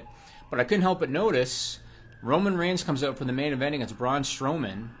into it. But I couldn't help but notice Roman Reigns comes out for the main event against Braun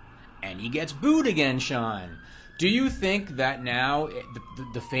Strowman, and he gets booed again, Sean. Do you think that now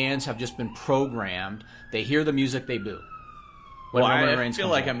the fans have just been programmed? They hear the music, they boo. I feel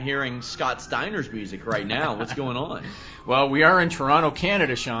like I'm hearing Scott Steiner's music right now. What's going on? Well, we are in Toronto,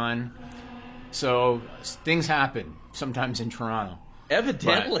 Canada, Sean. So things happen sometimes in Toronto.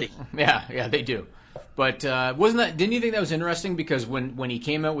 Evidently. Yeah, they do. But didn't you think that was interesting? Because when he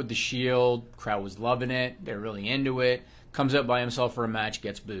came out with the Shield, crowd was loving it. They're really into it. Comes out by himself for a match,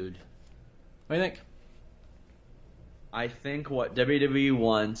 gets booed. What do you think? I think what WWE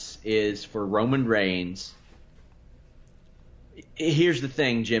wants is for Roman Reigns. Here's the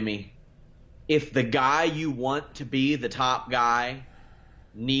thing, Jimmy. If the guy you want to be the top guy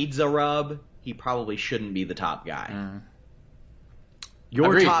needs a rub, he probably shouldn't be the top guy. Your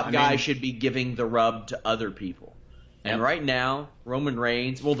Agreed. top guy should be giving the rub to other people. Yep. And right now, Roman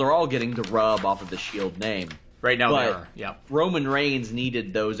Reigns, they're all getting the rub off of the Shield name. Right now but they are, yeah. Roman Reigns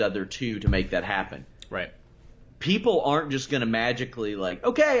needed those other two to make that happen. Right. People aren't just going to magically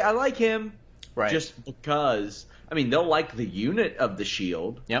okay, I like him. Right. Just because. I mean, they'll like the unit of the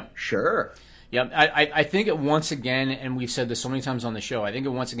Shield. Yep. Sure. Yep. I think it once again, and we've said this so many times on the show, I think it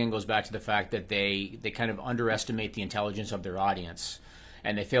once again goes back to the fact that they kind of underestimate the intelligence of their audience.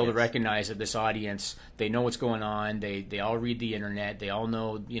 And they fail to recognize that this audience, they know what's going on. They all read the internet. They all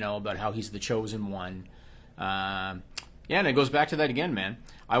know, about how he's the chosen one. And it goes back to that again, man.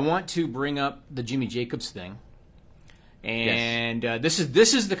 I want to bring up the Jimmy Jacobs thing. And this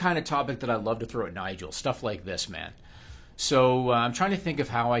is the kind of topic that I love to throw at Nigel. Stuff like this, man. So I'm trying to think of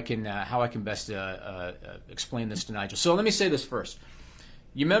how I can best explain this to Nigel. So let me say this first.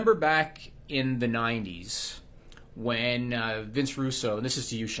 You remember back in the 90s when Vince Russo, and this is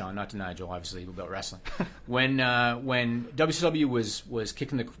to you, Sean, not to Nigel, obviously, about wrestling, when WCW was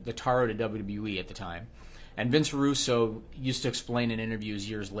kicking the tar out of WWE at the time, and Vince Russo used to explain in interviews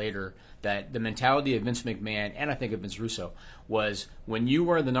years later that the mentality of Vince McMahon, and I think of Vince Russo, was when you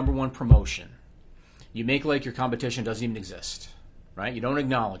are the number one promotion, you make like your competition doesn't even exist, right? You don't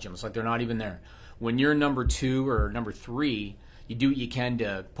acknowledge them. It's like they're not even there. When you're number 2 or number 3, you do what you can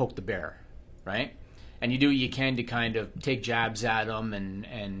to poke the bear, right? And you do what you can to kind of take jabs at them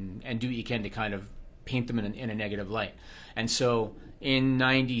and do what you can to kind of paint them in a negative light. And so in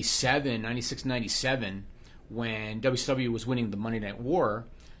 96, 97, when WCW was winning the Monday Night War,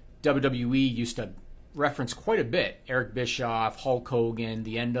 WWE used to reference quite a bit Eric Bischoff, Hulk Hogan,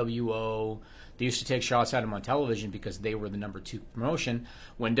 the NWO. They used to take shots at him on television because they were the number 2 promotion.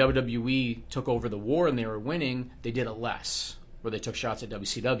 When WWE took over the war and they were winning, they did it less, where they took shots at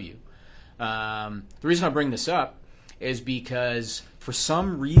WCW. The reason I bring this up is because for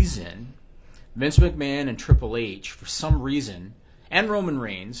some reason, Vince McMahon and Triple H, for some reason, and Roman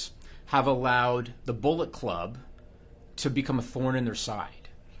Reigns, have allowed the Bullet Club to become a thorn in their side.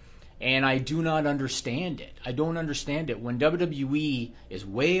 And I do not understand it. I don't understand it. When WWE is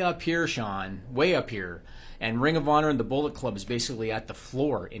way up here, Sean, way up here, and Ring of Honor and the Bullet Club is basically at the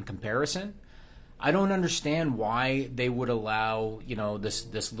floor in comparison, I don't understand why they would allow,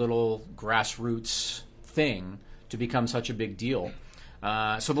 this little grassroots thing to become such a big deal.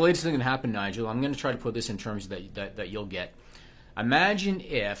 So the latest thing that happened, Nigel, I'm going to try to put this in terms that you'll get. Imagine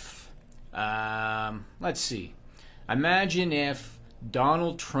if, imagine if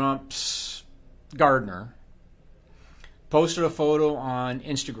Donald Trump's gardener posted a photo on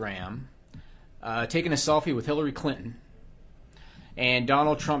Instagram taking a selfie with Hillary Clinton, and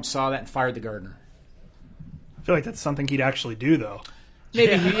Donald Trump saw that and fired the gardener. I feel like that's something he'd actually do, though.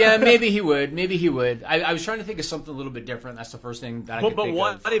 Maybe he would. Maybe he would. I was trying to think of something a little bit different. That's the first thing that I could think of.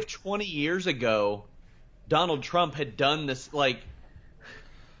 But what if 20 years ago, Donald Trump had done this?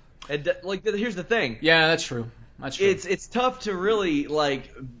 Here's the thing. Yeah, that's true. That's true. It's tough to really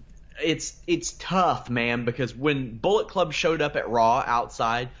It's tough, man, because when Bullet Club showed up at Raw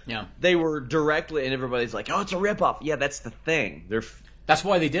outside, they were directly, and everybody's like, "Oh, it's a ripoff." Yeah, that's the thing. That's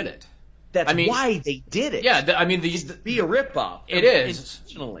why they did it. That's why they did it. Yeah, be a ripoff. It is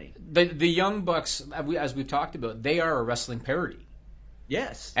intentionally. The Young Bucks, as we've talked about, they are a wrestling parody.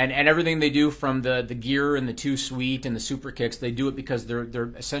 Yes. And everything they do, from the gear and the Too Sweet and the super kicks, they do it because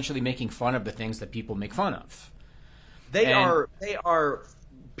they're essentially making fun of the things that people make fun of. They are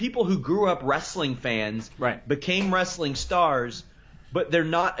people who grew up wrestling fans, right, became wrestling stars, but they're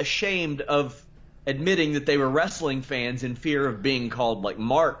not ashamed of admitting that they were wrestling fans in fear of being called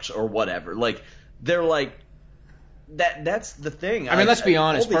marks or whatever. They're like that. That's the thing. I mean, let's be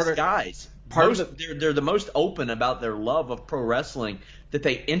honest. All these guys, they're the most open about their love of pro wrestling, that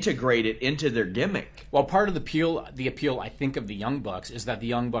they integrate it into their gimmick. Well, part of the appeal, I think, of the Young Bucks is that the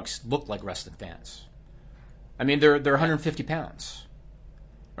Young Bucks look like wrestling fans. I mean, they're 150 pounds,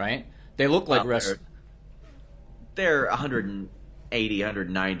 right? They look like wrestling. They're 180,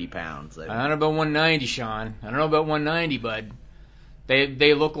 190 pounds. I don't know about 190, Sean. I don't know about 190, bud.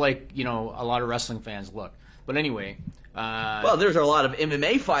 They look like, a lot of wrestling fans look. But anyway. Well, there's a lot of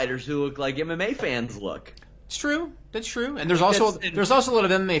MMA fighters who look like MMA fans look. It's true. That's true. And there's also a lot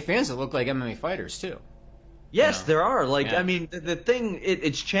of MMA fans that look like MMA fighters too. Yes, there are. I mean, the thing,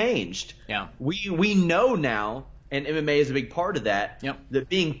 it's changed. Yeah. We know now, and MMA is a big part of that, that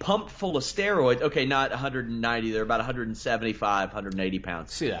being pumped full of steroids, okay, not 190, they're about 175, 180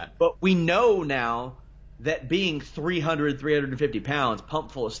 pounds. See that. But we know now that being 300, 350 pounds,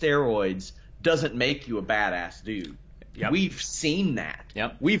 pumped full of steroids, doesn't make you a badass dude. Yep. We've seen that.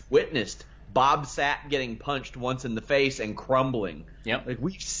 Yep. We've witnessed Bob Sapp getting punched once in the face and crumbling. Yep.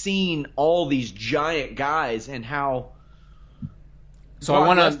 We've seen all these giant guys and how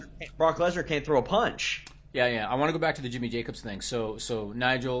Brock Lesnar can't throw a punch. Yeah. I want to go back to the Jimmy Jacobs thing. So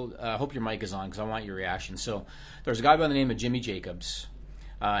Nigel, I hope your mic is on because I want your reaction. So there's a guy by the name of Jimmy Jacobs.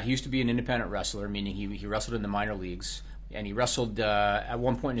 He used to be an independent wrestler, meaning he wrestled in the minor leagues, and he wrestled at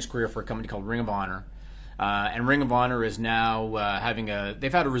one point in his career for a company called Ring of Honor. And Ring of Honor is now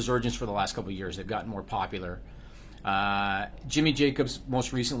they've had a resurgence for the last couple of years. They've gotten more popular. Jimmy Jacobs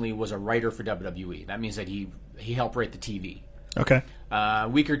most recently was a writer for WWE. That means that he helped write the TV. Okay. A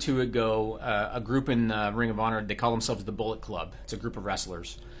week or two ago, a group in Ring of Honor, they call themselves the Bullet Club. It's a group of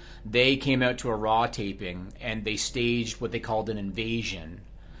wrestlers. They came out to a Raw taping, and they staged what they called an invasion,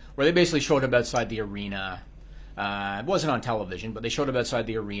 where they basically showed up outside the arena. It wasn't on television, but they showed up outside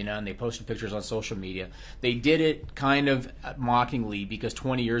the arena, and they posted pictures on social media. They did it kind of mockingly because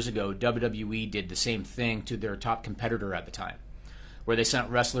 20 years ago, WWE did the same thing to their top competitor at the time, where they sent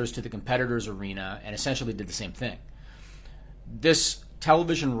wrestlers to the competitor's arena and essentially did the same thing. This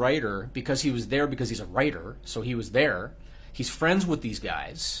television writer, because he was there because he's a writer, so he was there, he's friends with these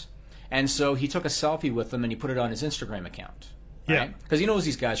guys, and so he took a selfie with them and he put it on his Instagram account. Right? Yeah. Because he knows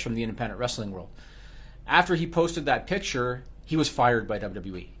these guys from the independent wrestling world. After he posted that picture, he was fired by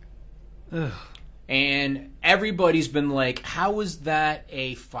WWE. Ugh. And everybody's been like, how is that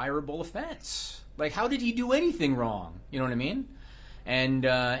a fireable offense? Like, how did he do anything wrong? You know what I mean? And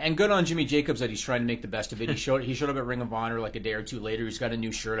good on Jimmy Jacobs that he's trying to make the best of it. He showed up at Ring of Honor like a day or two later. He's got a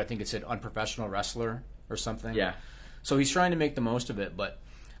new shirt. I think it said Unprofessional Wrestler or something. Yeah. So he's trying to make the most of it. But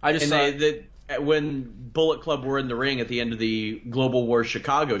I just when Bullet Club were in the ring at the end of the Global Wars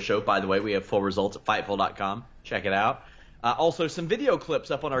Chicago show, by the way, we have full results at Fightful.com. Check it out. Also, some video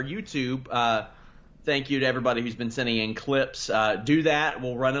clips up on our YouTube. Thank you to everybody who's been sending in clips. Do that.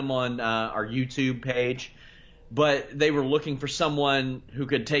 We'll run them on our YouTube page. but they were looking for someone who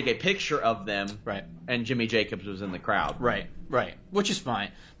could take a picture of them. Right. And Jimmy Jacobs was in the crowd. Right. Which is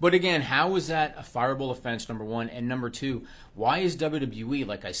fine. But again, how is that a fireable offense, number one? And number two, why is WWE,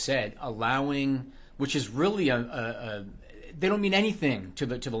 like I said, allowing, which is really they don't mean anything to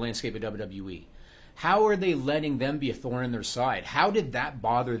the landscape of WWE. How are they letting them be a thorn in their side? How did that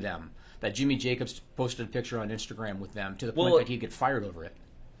bother them that Jimmy Jacobs posted a picture on Instagram with them to the point that he'd get fired over it?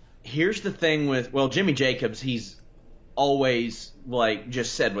 Here's the thing with, Jimmy Jacobs, he's always,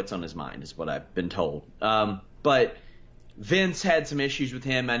 just said what's on his mind, is what I've been told. But Vince had some issues with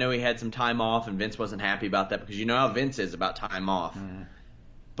him. I know he had some time off, and Vince wasn't happy about that because you know how Vince is about time off.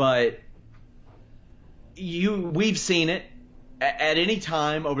 But we've seen it. At any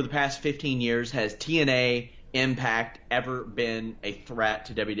time over the past 15 years, has TNA, Impact ever been a threat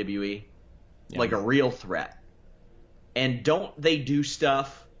to WWE? Yeah. Like a real threat? And don't they do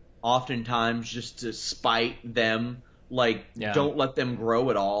stuff oftentimes just to spite them? Don't let them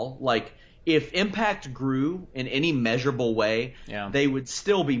grow at all? If Impact grew in any measurable way, they would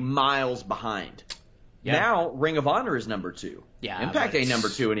still be miles behind. Yeah. Now, Ring of Honor is number 2. Yeah, Impact ain't number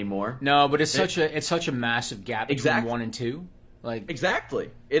 2 anymore. No, but it's such a massive gap between 1 and 2. Exactly,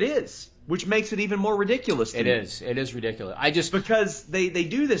 it is, which makes it even more ridiculous. It is ridiculous. Because they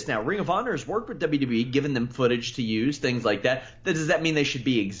do this now. Ring of Honor has worked with WWE, given them footage to use, things like that. Does that mean they should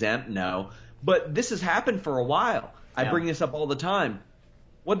be exempt? No, but this has happened for a while. I bring this up all the time.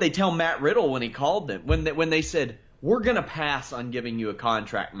 What did they tell Matt Riddle when he called them? When they said, "We're gonna pass on giving you a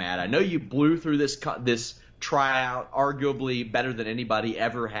contract, Matt. I know you blew through this tryout, arguably better than anybody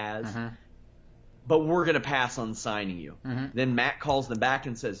ever has." But we're going to pass on signing you. Then Matt calls them back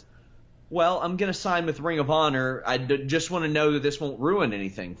and says, well, I'm going to sign with Ring of Honor. I just want to know that this won't ruin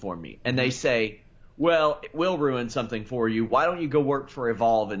anything for me. And they say, well, it will ruin something for you. Why don't you go work for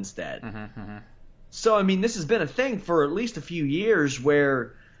Evolve instead? So, I mean, this has been a thing for at least a few years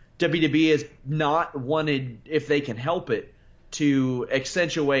where WWE has not wanted, if they can help it, to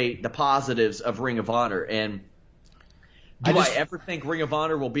accentuate the positives of Ring of Honor. And do I ever think Ring of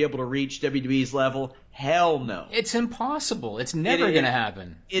Honor will be able to reach WWE's level? Hell no. It's impossible. It's never going to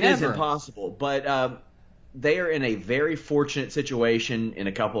happen. It is impossible. But they are in a very fortunate situation in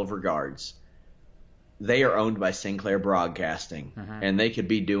a couple of regards. They are owned by Sinclair Broadcasting, and they could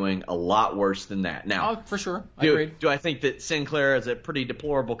be doing a lot worse than that. Now, for sure. I agree. Do I think that Sinclair is a pretty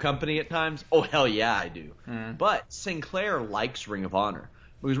deplorable company at times? Oh, hell yeah, I do. But Sinclair likes Ring of Honor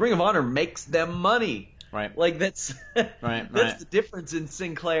because Ring of Honor makes them money. Right. That's that's the difference in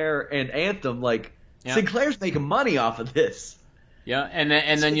Sinclair and Anthem. Sinclair's making money off of this. Yeah, and then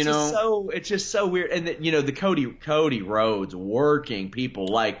it's just so weird. And the Cody Rhodes working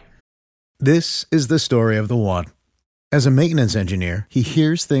people This is the story of the one. As a maintenance engineer, he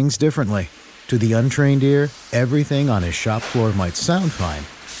hears things differently. To the untrained ear, everything on his shop floor might sound fine,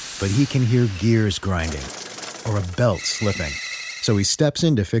 but he can hear gears grinding or a belt slipping. So he steps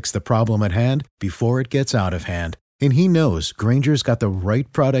in to fix the problem at hand before it gets out of hand. And he knows Grainger's got the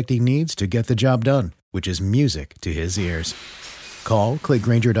right product he needs to get the job done, which is music to his ears. Call, click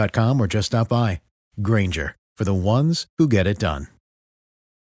Grainger.com, or just stop by. Grainger, for the ones who get it done.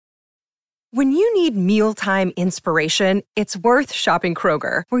 When you need mealtime inspiration, it's worth shopping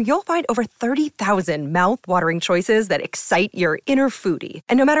Kroger, where you'll find over 30,000 mouth-watering choices that excite your inner foodie.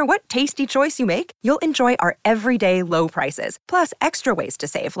 And no matter what tasty choice you make, you'll enjoy our everyday low prices, plus extra ways to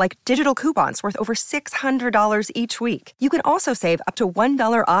save, like digital coupons worth over $600 each week. You can also save up to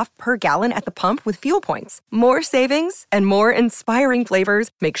 $1 off per gallon at the pump with fuel points. More savings and more inspiring flavors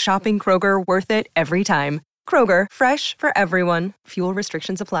make shopping Kroger worth it every time. Kroger, fresh for everyone. Fuel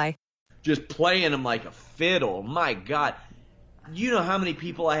restrictions apply. Just playing him like a fiddle. My God. You know how many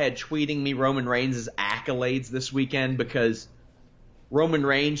people I had tweeting me Roman Reigns' accolades this weekend because Roman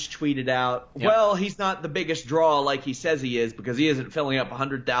Reigns tweeted out, well, he's not the biggest draw like he says he is because he isn't filling up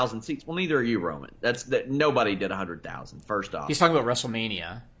 100,000 seats. Well, neither are you, Roman. Nobody did 100,000, first off. He's talking about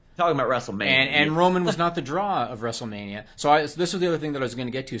WrestleMania. Talking about WrestleMania. And Roman was not the draw of WrestleMania. So this was the other thing that I was going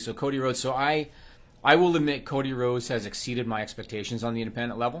to get to. So Cody Rhodes. So I will admit Cody Rhodes has exceeded my expectations on the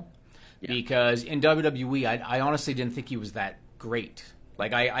independent level. Yeah. Because in WWE, I honestly didn't think he was that great.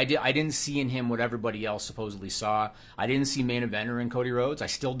 I didn't see in him what everybody else supposedly saw. I didn't see main eventer in Cody Rhodes. I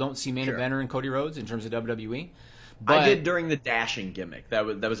still don't see main eventer in Cody Rhodes in terms of WWE. But I did during the dashing gimmick. That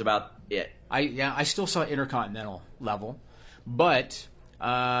was about it. I still saw intercontinental level, but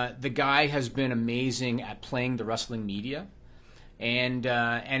the guy has been amazing at playing the wrestling media. And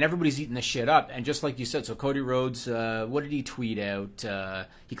everybody's eating this shit up. And just like you said, so Cody Rhodes, what did he tweet out?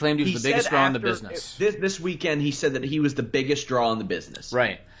 He claimed he was the biggest draw in the business. This weekend, he said that he was the biggest draw in the business.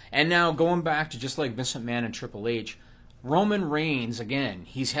 Right. And now going back to just like Vince McMahon and Triple H, Roman Reigns, again,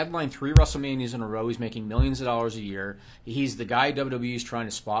 he's headlined 3 WrestleManias in a row. He's making millions of dollars a year. He's the guy WWE is trying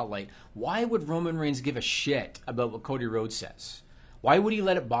to spotlight. Why would Roman Reigns give a shit about what Cody Rhodes says? Why would he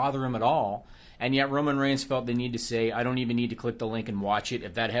let it bother him at all? And yet Roman Reigns felt the need to say, I don't even need to click the link and watch it.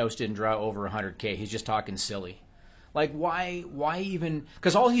 If that house didn't draw over 100K, he's just talking silly. Like, why even...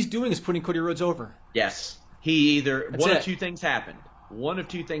 Because all he's doing is putting Cody Rhodes over. Yes. He either... That's one it. of two things happened. One of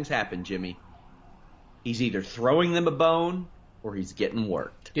two things happened, Jimmy. He's either throwing them a bone or he's getting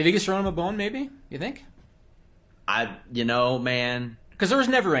worked. Do you think he's throwing him a bone, maybe? You think? Man... Because there was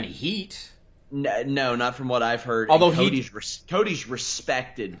never any heat. No, not from what I've heard. Although Cody's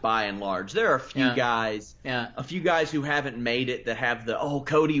respected by and large. There are a few guys, who haven't made it that have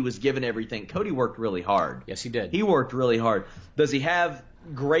Cody was given everything. Cody worked really hard. Yes, he did. He worked really hard. Does he have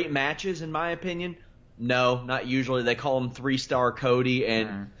great matches? In my opinion, no, not usually. They call him 3-star Cody,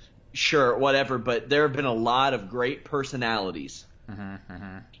 and sure, whatever. But there have been a lot of great personalities.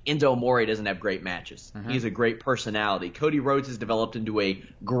 Endo Amore doesn't have great matches. He's a great personality. Cody Rhodes has developed into a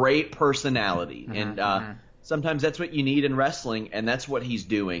great personality, and sometimes that's what you need in wrestling, and that's what he's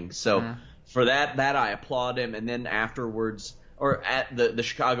doing. So for that I applaud him. And then afterwards, or at the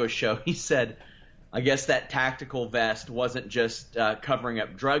Chicago show, he said, I guess that tactical vest wasn't just covering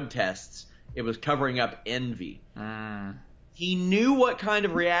up drug tests, it was covering up envy. He knew what kind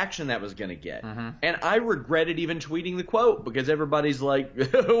of reaction that was going to get. And I regretted even tweeting the quote because everybody's like,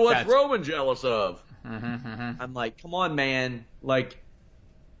 what's Roman jealous of? I'm like, come on, man. Like,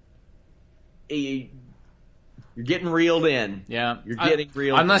 you're getting reeled in. Yeah. You're getting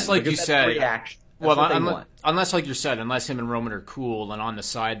reeled unless, in. Like you said. Reaction. Unless, like you said, unless him and Roman are cool and on the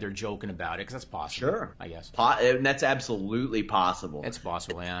side they're joking about it, because that's possible. Sure. I guess. And that's absolutely possible. It's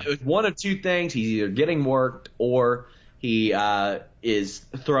possible, yeah. It was one of two things. He's either getting worked or he is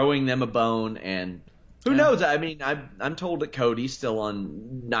throwing them a bone, and who knows? I mean, I'm told that Cody's still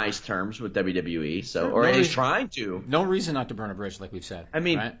on nice terms with WWE, or he's trying to. No reason not to burn a bridge, like we've said. I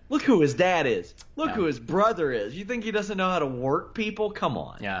mean, right? Look who his dad is. Look who his brother is. You think he doesn't know how to work people? Come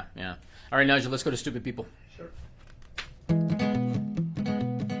on. Yeah. All right, Nigel, let's go to Stupid People. Sure.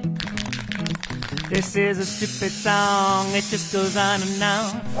 This is a stupid song, it just goes on and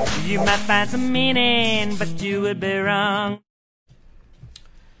on. You might find some meaning, but you would be wrong.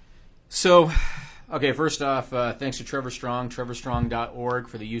 So, okay, first off, thanks to Trevor Strong, trevorstrong.org,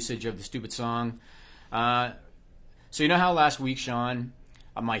 for the usage of the stupid song. So you know how last week, Sean,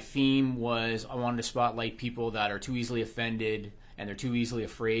 my theme was I wanted to spotlight people that are too easily offended and they're too easily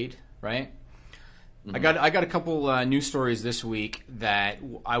afraid, right? I got a couple news stories this week that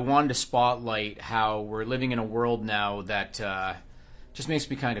I wanted to spotlight how we're living in a world now that just makes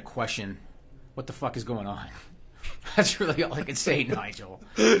me kind of question what the fuck is going on. That's really all I can say, Nigel.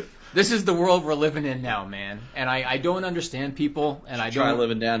 This is the world we're living in now, man. And I don't understand people. And I don't try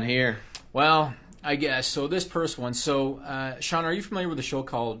living down here. Well, I guess. So this first one. So, Sean, are you familiar with a show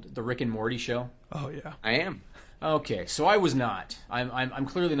called The Rick and Morty Show? Oh, yeah. I am. Okay, so I was not. I'm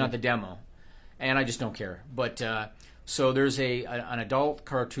clearly not the demo. And I just don't care. But so there's an adult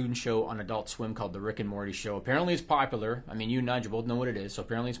cartoon show on Adult Swim called The Rick and Morty Show. Apparently it's popular. I mean, you and Nigel both know what it is, so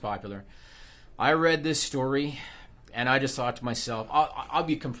apparently it's popular. I read this story, and I just thought to myself, I'll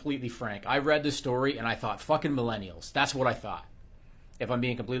be completely frank. I read this story, and I thought, fucking millennials. That's what I thought, if I'm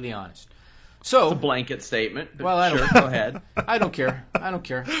being completely honest. So it's a blanket statement. But well, sure, go ahead. I don't care.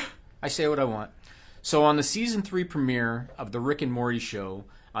 I say what I want. So on the season 3 premiere of The Rick and Morty Show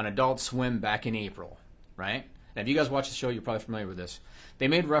on Adult Swim back in April, right? And if you guys watch the show, you're probably familiar with this. They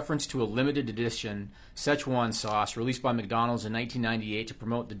made reference to a limited edition Szechuan sauce released by McDonald's in 1998 to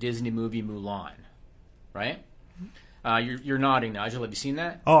promote the Disney movie Mulan, right? You're nodding, Nigel. Have you seen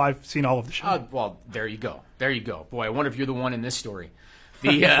that? Oh, I've seen all of the show. Well, there you go. Boy, I wonder if you're the one in this story.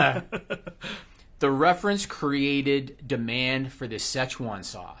 The reference created demand for this Szechuan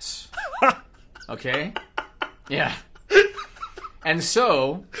sauce. Okay? Yeah. And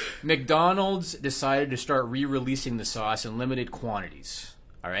so, McDonald's decided to start re-releasing the sauce in limited quantities.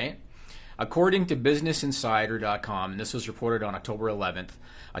 All right? According to BusinessInsider.com, and this was reported on October 11th,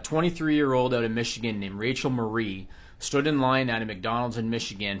 a 23-year-old out of Michigan named Rachel Marie stood in line at a McDonald's in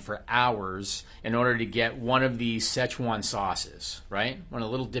Michigan for hours in order to get one of these Szechuan sauces, right? One of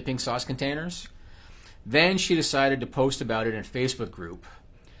the little dipping sauce containers. Then she decided to post about it in a Facebook group.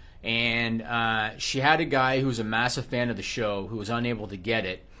 And she had a guy who was a massive fan of the show who was unable to get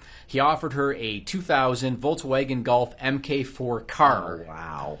it. He offered her a 2000 Volkswagen Golf MK4 car. Oh,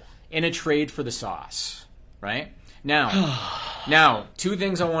 wow. In a trade for the sauce, right? Now, two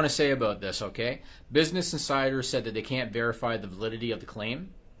things I want to say about this, okay? Business Insider said that they can't verify the validity of the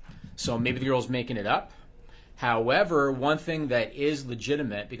claim. So maybe the girl's making it up. However, one thing that is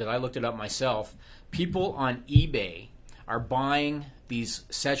legitimate, because I looked it up myself, people on eBay are buying these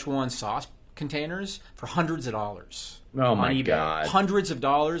Szechuan sauce containers for hundreds of dollars. Oh my on eBay. God. Hundreds of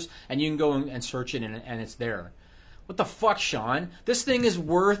dollars, and you can go and search it, and it's there. What the fuck, Sean? This thing is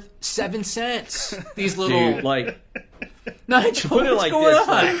worth 7 cents. These little... Dude, like... Nigel, put it what's like going this, on?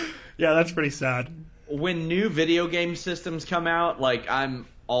 like, Yeah, that's pretty sad. when new video game systems come out, like, I'm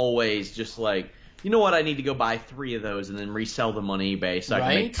always just like, you know what, I need to go buy 3 of those and then resell them on eBay so I can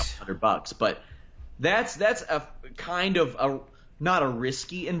make $200. But that's a kind of not a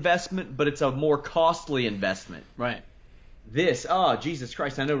risky investment, but it's a more costly investment. Right. This, oh, Jesus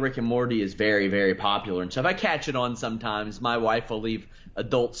Christ, I know Rick and Morty is very, very popular and stuff. I catch it on sometimes. My wife will leave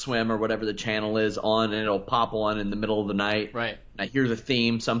Adult Swim or whatever the channel is on, and it'll pop on in the middle of the night. Right. I hear the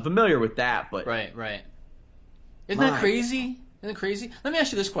theme, so I'm familiar with that. But Right. Isn't that crazy? Isn't it crazy? Let me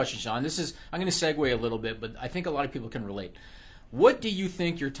ask you this question, Sean. I'm going to segue a little bit, but I think a lot of people can relate. What do you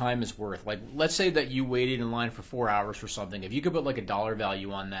think your time is worth? Like, let's say that you waited in line for 4 hours for something. If you could put like a dollar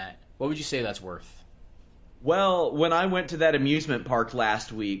value on that, what would you say that's worth? Well, when I went to that amusement park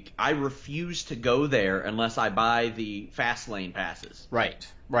last week, I refused to go there unless I buy the fast lane passes. Right.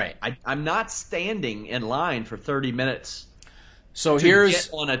 I'm not standing in line for 30 minutes So to get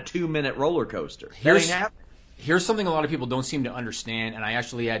on a 2-minute roller coaster. That ain't happening. Here's something a lot of people don't seem to understand, and I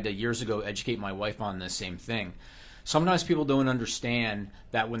actually had to years ago educate my wife on this same thing. Sometimes people don't understand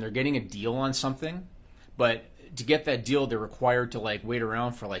that when they're getting a deal on something, but to get that deal they're required to like wait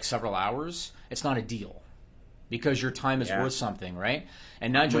around for like several hours. It's not a deal because your time is worth something, right?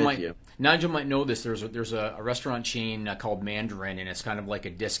 And Nigel might know this. There's a restaurant chain called Mandarin, and it's kind of like a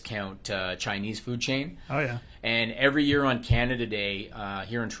discount Chinese food chain. Oh yeah. And every year on Canada Day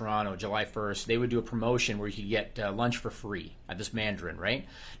here in Toronto, July 1st, they would do a promotion where you could get lunch for free at this Mandarin, right?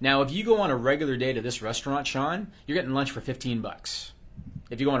 Now, if you go on a regular day to this restaurant, Sean, you're getting lunch for $15.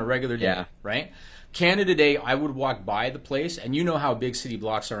 If you go on a regular day, right? Canada Day, I would walk by the place, and you know how big city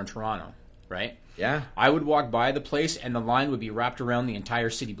blocks are in Toronto, right? Yeah. I would walk by the place, and the line would be wrapped around the entire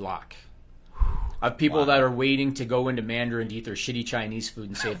city block of people that are waiting to go into Mandarin to eat their shitty Chinese food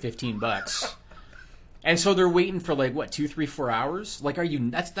and save $15. And so they're waiting for like what, 2, 3, 4 hours? Like, are you?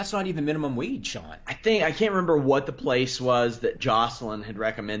 That's not even minimum wage, Sean. I can't remember what the place was that Jocelyn had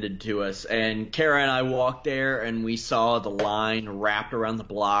recommended to us, and Kara and I walked there and we saw the line wrapped around the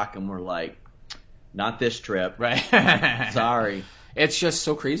block, and we're like, not this trip, right? Sorry. It's just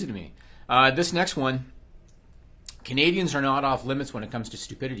so crazy to me. This next one, Canadians are not off limits when it comes to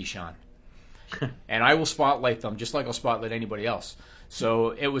stupidity, Sean. And I will spotlight them just like I'll spotlight anybody else. So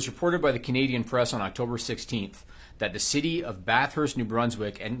it was reported by the Canadian press on October 16th that the city of Bathurst, New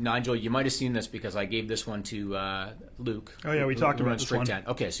Brunswick, and Nigel, you might have seen this because I gave this one to Luke. Oh yeah, we talked about this one.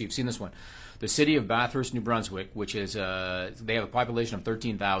 Okay, so you've seen this one. The city of Bathurst, New Brunswick, which is they have a population of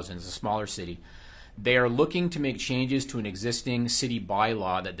 13,000, it's a smaller city. They are looking to make changes to an existing city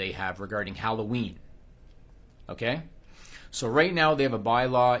bylaw that they have regarding Halloween. Okay? So right now they have a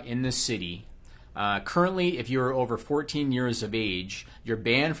bylaw in the city. Currently, if you're over 14 years of age, you're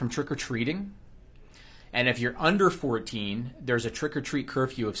banned from trick-or-treating. And if you're under 14, there's a trick-or-treat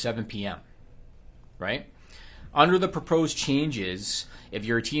curfew of 7 p.m. Right? Under the proposed changes, if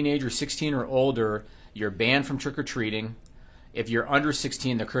you're a teenager 16 or older, you're banned from trick-or-treating. If you're under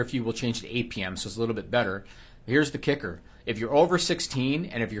 16, the curfew will change to 8 p.m., so it's a little bit better. Here's the kicker. If you're over 16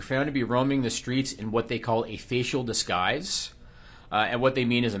 and if you're found to be roaming the streets in what they call a facial disguise, and what they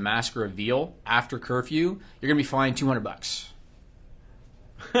mean is a mask or a veil, after curfew, you're going to be fined $200.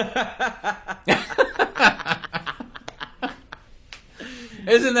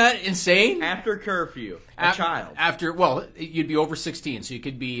 Isn't that insane? After curfew, a child. Well, you'd be over 16, so you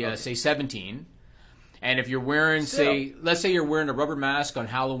could be, say, 17. And if you're wearing, let's say you're wearing a rubber mask on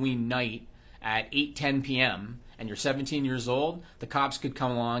Halloween night at 8:10 p.m., and you're 17 years old, the cops could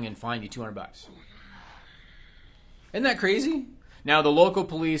come along and fine you $200. Isn't that crazy? Now, the local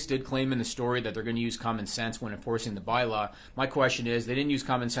police did claim in the story that they're going to use common sense when enforcing the bylaw. My question is, they didn't use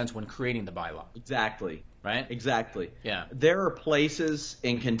common sense when creating the bylaw. Exactly. Right? Exactly. Yeah. There are places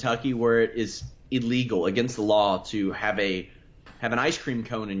in Kentucky where it is illegal, against the law, to have an ice cream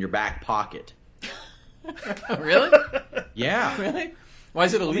cone in your back pocket. Really? Yeah. Really? Why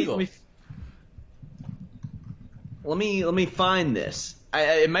is it illegal? Let me find this.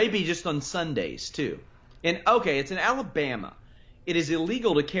 It may be just on Sundays too. It's in Alabama. It is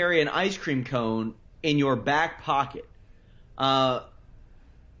illegal to carry an ice cream cone in your back pocket.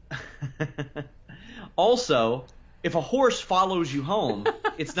 Also, if a horse follows you home,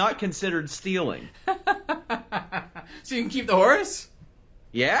 it's not considered stealing. So you can keep the horse?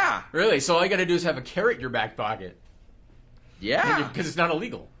 Yeah. Really? So all you got to do is have a carrot in your back pocket. Yeah. Because it's not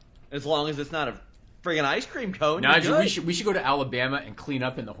illegal. As long as it's not a friggin' ice cream cone. Nigel, we should go to Alabama and clean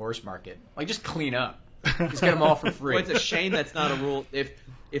up in the horse market. Like, just clean up. Just get them all for free. Well, it's a shame that's not a rule.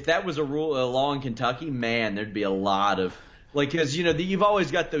 If that was a law in Kentucky, man, there'd be a lot of because you've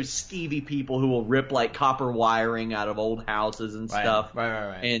always got those skeevy people who will rip like copper wiring out of old houses and stuff,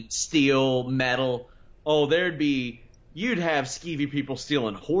 right, and steal metal. Oh, you'd have skeevy people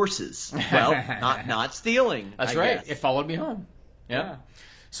stealing horses. Well, not stealing. That's I right. guess. It followed me home. Yeah.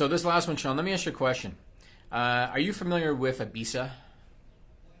 So this last one, Sean, let me ask you a question. Are you familiar with Ibiza?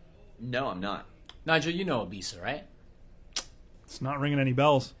 No, I'm not. Nigel, you know Ibiza, right? It's not ringing any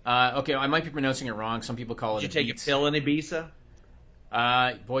bells. Okay, I might be pronouncing it wrong. Some people call it Did you take a pill in Ibiza?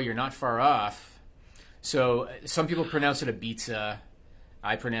 Boy, you're not far off. So some people pronounce it Ibiza.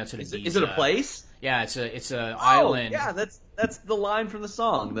 I pronounce it Ibiza. Is it a place? Yeah, it's a island. Yeah, that's the line from the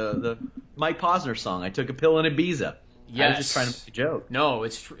song, the Mike Posner song. I took a pill in Ibiza. Yes. I was just trying to make a joke. No,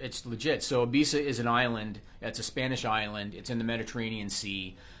 it's legit. So Ibiza is an island. It's a Spanish island. It's in the Mediterranean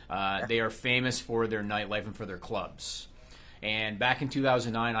Sea. They are famous for their nightlife and for their clubs. And back in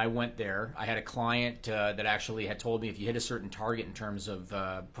 2009, I went there. I had a client that actually had told me if you hit a certain target in terms of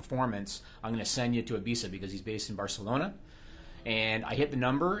performance, I'm going to send you to Ibiza because he's based in Barcelona. And I hit the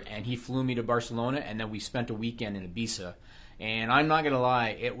number, and he flew me to Barcelona, and then we spent a weekend in Ibiza. And I'm not going to lie,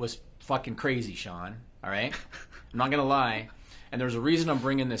 it was fucking crazy, Sean. All right? I'm not going to lie. And there's a reason I'm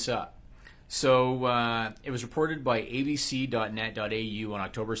bringing this up. So it was reported by abc.net.au on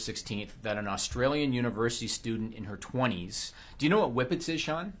October 16th that an Australian university student in her 20s... Do you know what whippets is,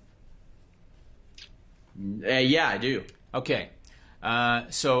 Sean? Yeah, I do. Okay.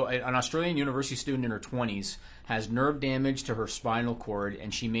 So an Australian university student in her 20s has nerve damage to her spinal cord,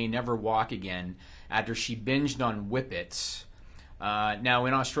 and she may never walk again after she binged on whippets. Now,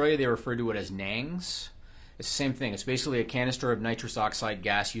 in Australia, they refer to it as nangs. It's the same thing. It's basically a canister of nitrous oxide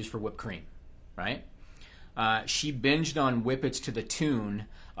gas used for whipped cream, right? She binged on whippets to the tune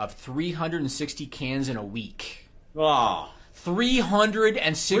of 360 cans in a week. Oh.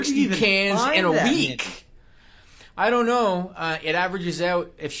 360 cans in a week. I don't know. It averages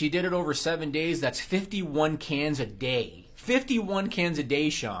out, if she did it over 7 days, that's 51 cans a day. 51 cans a day,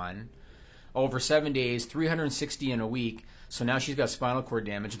 Sean, over 7 days, 360 in a week. So now she's got spinal cord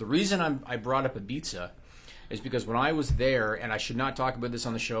damage. The reason I brought up Ibiza is because when I was there, and I should not talk about this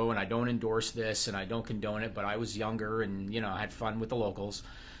on the show, and I don't endorse this, and I don't condone it, but I was younger and, I had fun with the locals.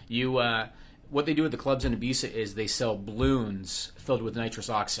 What they do at the clubs in Ibiza is they sell balloons filled with nitrous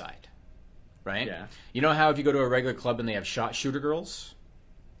oxide, right? Yeah. You know how if you go to a regular club and they have shooter girls?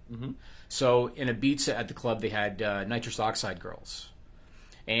 Mm-hmm. So in Ibiza at the club they had nitrous oxide girls.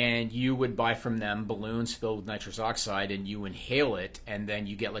 And you would buy from them balloons filled with nitrous oxide, and you inhale it, and then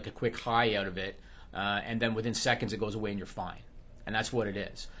you get like a quick high out of it. And then within seconds it goes away and you're fine. And that's what it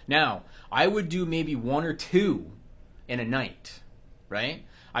is. Now, I would do maybe 1 or 2 in a night, right?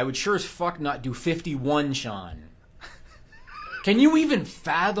 I would sure as fuck not do 51, Sean. Can you even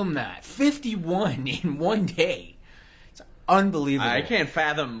fathom that? 51 in one day. It's unbelievable. I can't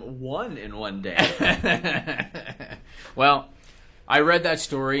fathom 1 in one day. Well, I read that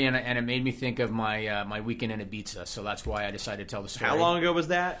story and it made me think of my weekend in Ibiza, so that's why I decided to tell the story. How long ago was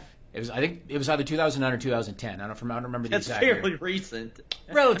that? I think it was either 2009 or 2010. I don't remember the exact year. That's fairly recent.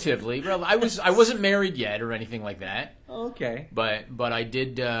 Relatively. I wasn't married yet or anything like that. Okay. But I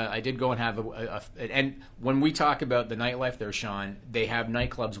did go and have and when we talk about the nightlife there, Sean, they have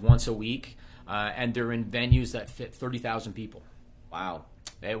nightclubs once a week, and they're in venues that fit 30,000 people. Wow.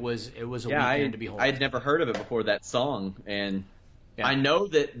 It was a weekend to behold. I'd never heard of it before that song, and I know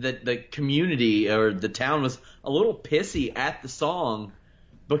that the community or the town was a little pissy at the song,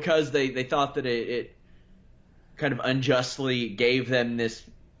 because they thought that it kind of unjustly gave them this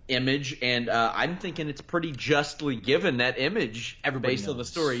image, and I'm thinking it's pretty justly given that image based on the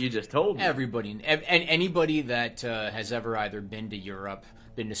story you just told me. Everybody, and anybody that has ever either been to Europe,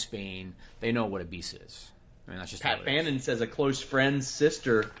 been to Spain, they know what Ibiza is. I mean, that's just Pat Fannin says a close friend's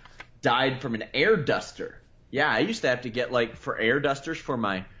sister died from an air duster. Yeah, I used to have to get for air dusters for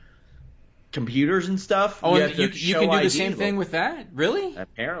my computers and stuff. Oh, and you can do the same thing with that? Really?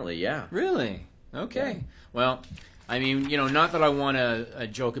 Apparently, yeah. Really? Okay. Yeah. Well, I mean, not that I want to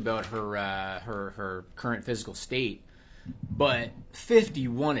joke about her current physical state, but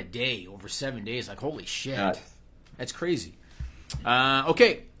 51 a day over 7 days, holy shit. That's crazy.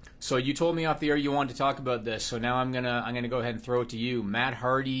 Okay. So you told me off the air you wanted to talk about this, so now I'm gonna go ahead and throw it to you. Matt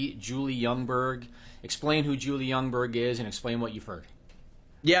Hardy, Julie Youngberg. Explain who Julie Youngberg is and explain what you've heard.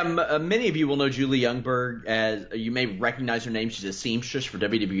 Yeah, many of you will know Julie Youngberg as you may recognize her name. She's a seamstress for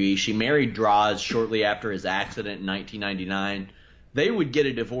WWE. She married Droz shortly after his accident in 1999. They would get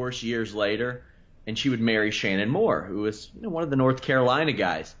a divorce years later, and she would marry Shannon Moore, who was one of the North Carolina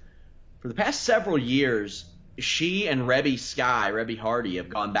guys. For the past several years, she and Rebby Hardy have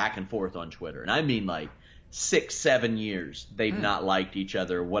gone back and forth on Twitter, and I mean like 6-7 years they've not liked each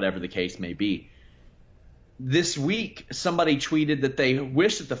other, whatever the case may be. This week, somebody tweeted that they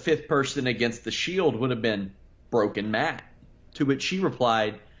wish that the fifth person against the Shield would have been Broken Matt, to which she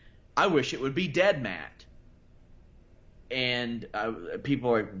replied, I wish it would be Dead Matt. And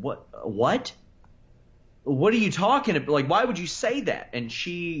people are like, what? What are you talking about? Like, why would you say that? And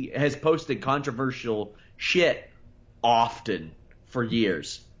she has posted controversial shit often for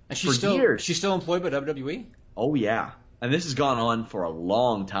years. And she's still employed by WWE? Oh, yeah. And this has gone on for a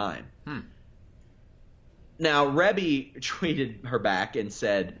long time. Now, Rebby tweeted her back and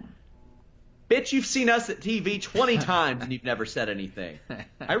said, bitch, you've seen us at TV 20 times and you've never said anything.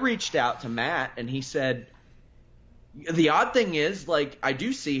 I reached out to Matt and he said, the odd thing is, like, I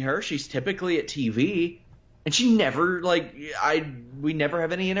do see her. She's typically at TV. And she never, we never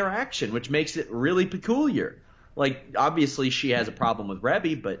have any interaction, which makes it really peculiar. Like, obviously she has a problem with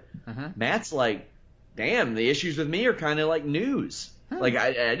Rebby, but Matt's like, damn, the issues with me are kind of like news. Like,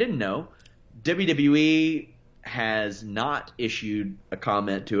 I didn't know. WWE has not issued a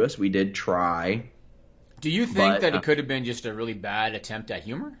comment to us. We did try. Do you think that it could have been just a really bad attempt at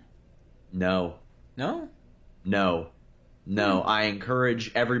humor? No. No? No. I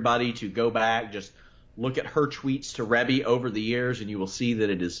encourage everybody to go back, just look at her tweets to Rebby over the years, and you will see that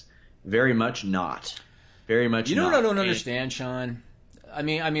it is very much not. Very much not. You know what I don't understand, Sean? I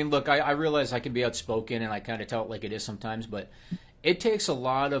mean, look, I realize I can be outspoken, and I kind of tell it like it is sometimes, but it takes a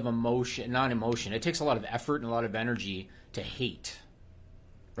lot of it takes a lot of effort and a lot of energy to hate,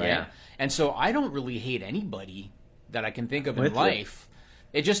 right? Yeah. And so I don't really hate anybody that I can think of in life.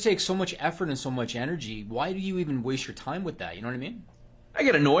 It just takes so much effort and so much energy. Why do you even waste your time with that? You know what I mean? I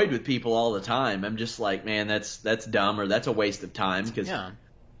get annoyed with people all the time. I'm just like, man, that's dumb, or that's a waste of time. Because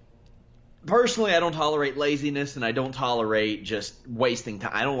personally, I don't tolerate laziness, and I don't tolerate just wasting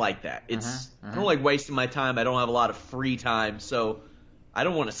time. I don't like that. I don't like wasting my time. I don't have a lot of free time, so I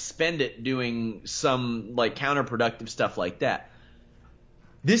don't want to spend it doing some like counterproductive stuff like that.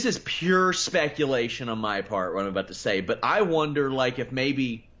 This is pure speculation on my part, what I'm about to say, but I wonder, like, if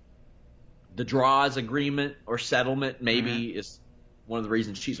maybe the Droz agreement or settlement maybe is one of the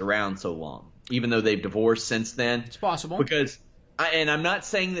reasons she's around so long, even though they've divorced since then. It's possible. Because, and I'm not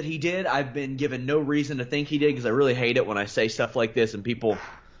saying that he did. I've been given no reason to think he did, because I really hate it when I say stuff like this and people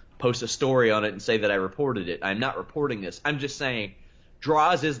post a story on it and say that I reported it. I'm not reporting this. I'm just saying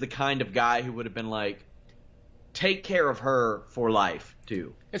Droz is the kind of guy who would have been like, take care of her for life,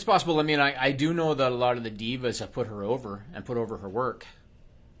 too. It's possible. I mean, I do know that a lot of the divas have put her over and put over her work,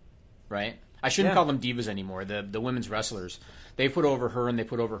 right? I shouldn't call them divas anymore. The women's wrestlers. They put over her and they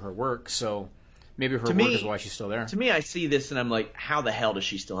put over her work, so maybe her work is why she's still there. To me, I see this and I'm like, how the hell does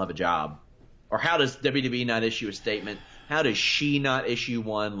she still have a job? Or how does WWE not issue a statement? How does she not issue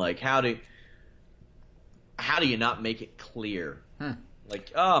one? Like, how do you not make it clear?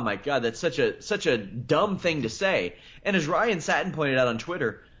 Like, oh my God, that's such a dumb thing to say. And as Ryan Satin pointed out on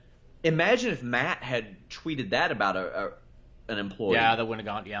Twitter, imagine if Matt had tweeted that about an employee. Yeah, that wouldn't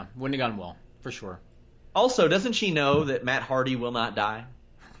have gone well, for sure. Also, doesn't she know that Matt Hardy will not die?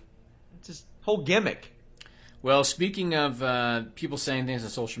 It's just whole gimmick. Well, speaking of people saying things on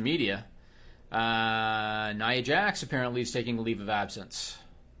social media, Nia Jax apparently is taking a leave of absence.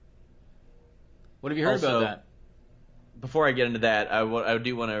 What have you heard about that? Before I get into that, I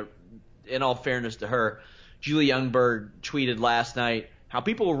do want to, in all fairness to her, Julie Youngberg tweeted last night, how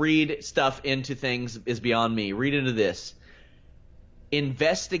people read stuff into things is beyond me. Read into this.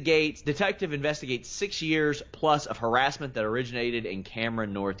 Detective investigates 6 years plus of harassment that originated in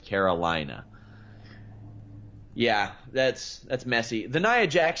Cameron, North Carolina. Yeah, that's messy. The Nia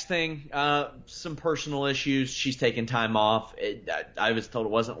Jax thing, some personal issues. She's taken time off. I was told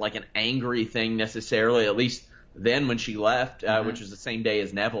it wasn't like an angry thing necessarily, at least then when she left, which was the same day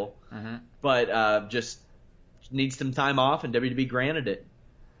as Neville. But just needs some time off, and WWE granted it.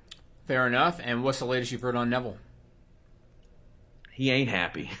 Fair enough. And what's the latest you've heard on Neville? He ain't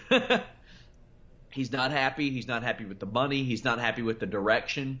happy. He's not happy. He's not happy with the money. He's not happy with the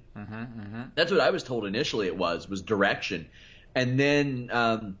direction. That's what I was told initially it was direction. And then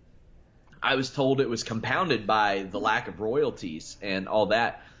I was told it was compounded by the lack of royalties and all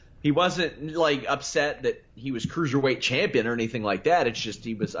that. He wasn't like upset that he was cruiserweight champion or anything like that. It's just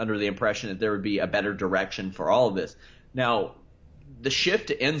he was under the impression that there would be a better direction for all of this. Now, the shift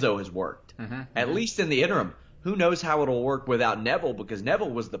to Enzo has worked, at least in the interim. Who knows how it'll work without Neville, because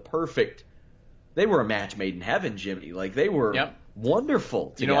Neville was the perfect – they were a match made in heaven, Jimmy. Like, they were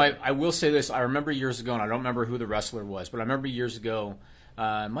wonderful together. You know, I will say this. I remember years ago, and I don't remember who the wrestler was, but I remember years ago,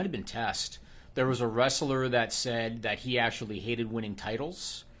 it might have been Test. There was a wrestler that said that he actually hated winning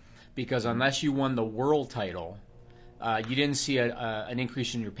titles because unless you won the world title, you didn't see an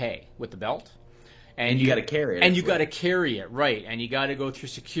increase in your pay with the belt. And you got to carry it. And you got to carry it, right. And you got to go through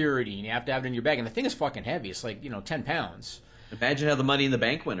security, and you have to have it in your bag. And the thing is fucking heavy. It's like, 10 pounds. Imagine how the Money in the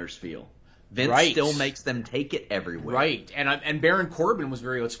Bank winners feel. Vince still makes them take it everywhere. Right. And Baron Corbin was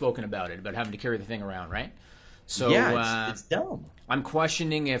very outspoken about it, about having to carry the thing around, right? So yeah, it's dumb. I'm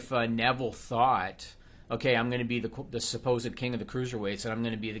questioning if Neville thought, okay, I'm going to be the supposed king of the cruiserweights, and I'm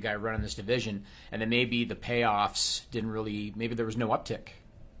going to be the guy running this division, and then maybe the payoffs maybe there was no uptick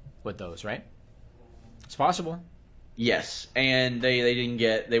with those, right? It's possible. Yes, and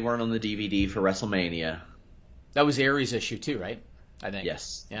they weren't on the DVD for WrestleMania. That was Aries' issue too, right? I think.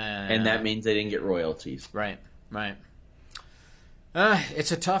 Yes. And that means they didn't get royalties. Right.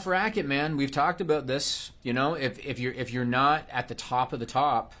 It's a tough racket, man. We've talked about this. If you're not at the top of the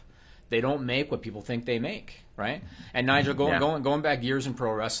top, they don't make what people think they make, right? And Nigel, going back years in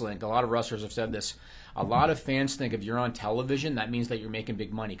pro wrestling, a lot of wrestlers have said this. A lot of fans think if you're on television, that means that you're making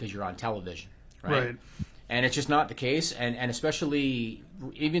big money because you're on television. Right. And it's just not the case, and especially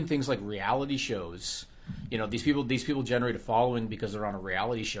even things like reality shows. These people generate a following because they're on a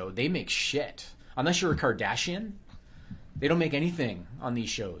reality show. They make shit. Unless you're a Kardashian, they don't make anything on these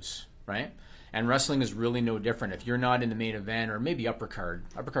shows, right? And wrestling is really no different. If you're not in the main event or maybe upper card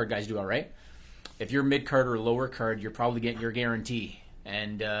guys do all right. If you're mid card or lower card, you're probably getting your guarantee.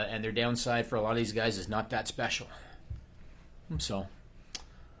 And their downside for a lot of these guys is not that special. So.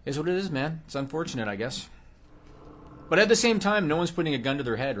 Is what it is, man. It's unfortunate, I guess. But at the same time, no one's putting a gun to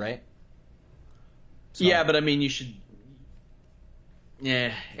their head, right? So. Yeah, but I mean, you should.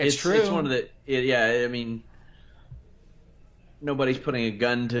 Yeah, it's true. It's one of the. I mean, nobody's putting a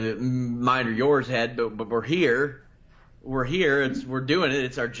gun to mine or yours head, but we're here. We're here. We're doing it.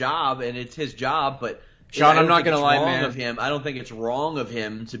 It's our job, and it's his job. But Sean, I'm not going to lie, man. I don't think it's wrong of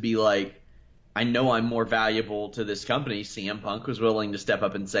him to be like, I know I'm more valuable to this company. CM Punk was willing to step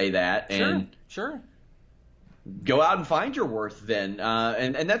up and say that. Sure. Go out and find your worth then.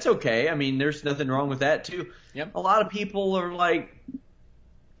 And that's okay. I mean, there's nothing wrong with that, too. Yep. A lot of people are like,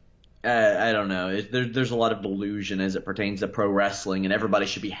 I don't know. There's a lot of delusion as it pertains to pro wrestling, and everybody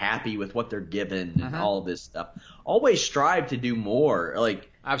should be happy with what they're given and all of this stuff. Always strive to do more.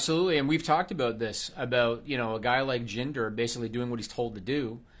 Absolutely. And we've talked about this, about, a guy like Jinder basically doing what he's told to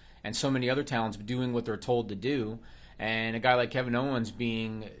do, and so many other talents doing what they're told to do, and a guy like Kevin Owens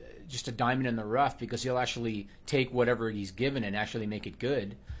being just a diamond in the rough because he'll actually take whatever he's given and actually make it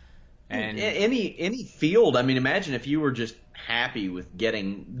good. And any field, I mean, imagine if you were just happy with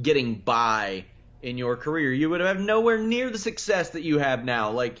getting by in your career, you would have nowhere near the success that you have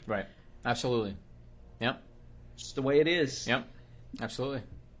now. Right, absolutely, yep, just the way it is. Yep, absolutely.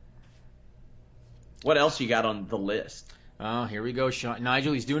 What else you got on the list? Oh, here we go, Sean.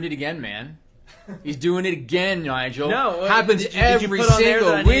 Nigel, he's doing it again, man. He's doing it again, Nigel. No, happens every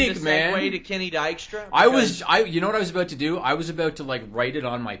single week, man. Segue to Kenny Dykstra. You know what I was about to do? I was about to write it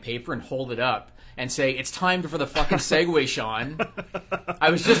on my paper and hold it up and say, "It's time for the fucking segue, Sean."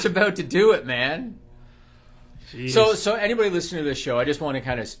 I was just about to do it, man. Jeez. So anybody listening to this show, I just want to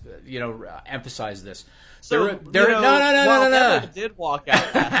kind of emphasize this. No. Neville did walk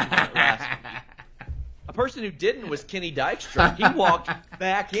out last week. A person who didn't was Kenny Dykstra. He walked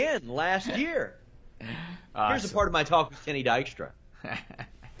back in last year. Here's a part of my talk with Kenny Dykstra.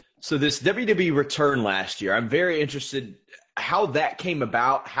 So this WWE return last year, I'm very interested how that came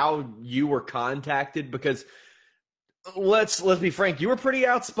about, how you were contacted, because let's be frank, you were pretty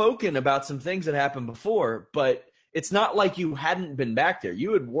outspoken about some things that happened before, but it's not like you hadn't been back there.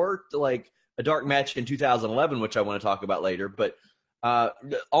 You had worked a dark match in 2011, which I want to talk about later, but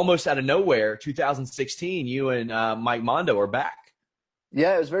almost out of nowhere, 2016, you and Mike Mondo are back.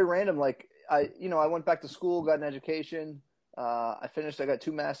 Yeah, it was very random. I went back to school, got an education. I got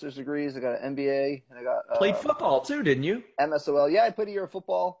 2 master's degrees. I got an MBA, and I got played football too, didn't you? MSOL. Yeah, I played a year of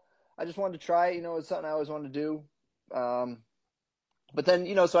football. I just wanted to try it. It's something I always wanted to do. But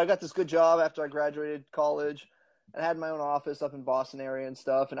then, so I got this good job after I graduated college. I had my own office up in Boston area and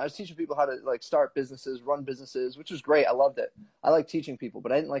stuff, and I was teaching people how to start businesses, run businesses, which was great. I loved it. I like teaching people,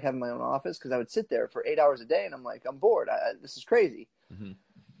 but I didn't like having my own office because I would sit there for 8 hours a day, and I'm like, I'm bored. This is crazy. Mm-hmm.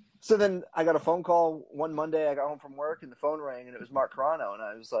 So then I got a phone call one Monday. I got home from work, and the phone rang, and it was Mark Carano, and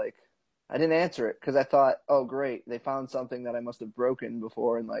I was like, I didn't answer it because I thought, oh, great, they found something that I must have broken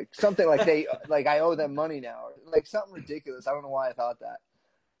before, and like something like I owe them money now, or like something ridiculous. I don't know why I thought that.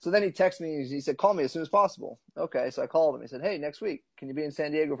 So then he texted me. He said, call me as soon as possible. Okay, so I called him. He said, hey, next week, can you be in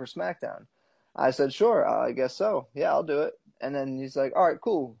San Diego for SmackDown? I said, sure, I guess so. Yeah, I'll do it. And then he's like, all right,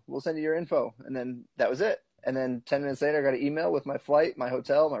 cool. We'll send you your info. And then that was it. And then 10 minutes later, I got an email with my flight, my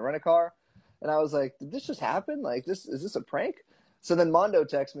hotel, my rent-a-car. And I was like, did this just happen? Like, is this a prank? So then Mondo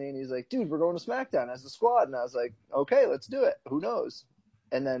texts me, and he's like, dude, we're going to SmackDown as the squad. And I was like, okay, let's do it. Who knows?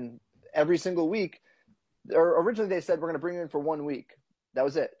 And then every single week, or originally they said we're going to bring you in for 1 week. That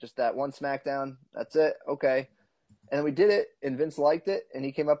was it. Just that one SmackDown. That's it. Okay. And then we did it, and Vince liked it, and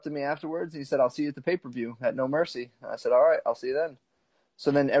he came up to me afterwards, and he said, I'll see you at the pay-per-view at No Mercy. And I said, all right, I'll see you then.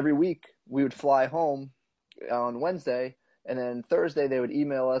 So then every week we would fly home on Wednesday, and then Thursday they would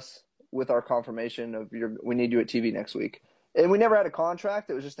email us with our confirmation of we need you at TV next week. And we never had a contract.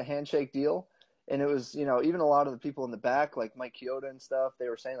 It was just a handshake deal. And it was, even a lot of the people in the back, like Mike Chioda and stuff, they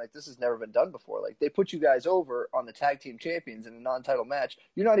were saying, like, this has never been done before. Like, they put you guys over on the tag team champions in a non-title match.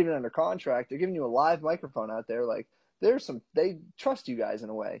 You're not even under contract. They're giving you a live microphone out there. Like, they trust you guys in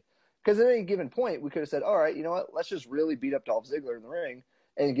a way. Because at any given point, we could have said, all right, you know what? Let's just really beat up Dolph Ziggler in the ring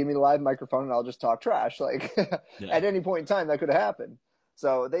and give me the live microphone and I'll just talk trash. Like, At any point in time, that could have happened.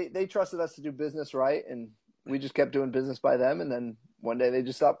 So they trusted us to do business right, and we just kept doing business by them. And then one day they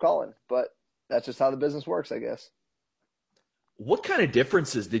just stopped calling. But that's just how the business works, I guess. What kind of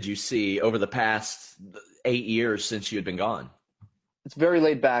differences did you see over the past 8 years since you had been gone? It's very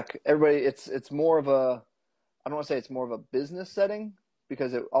laid back. Everybody, it's more of a, I don't want to say it's more of a business setting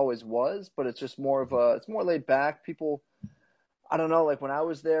because it always was, but it's just more of a, it's more laid back. People, I don't know, like when I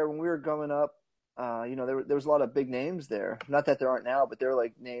was there, when we were growing up, there was a lot of big names there. Not that there aren't now, but they're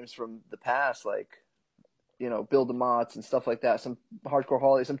like names from the past, like, Bill DeMotts and stuff like that. Some hardcore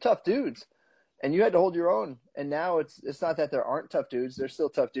Holly, some tough dudes. And you had to hold your own. And now it's not that there aren't tough dudes. There's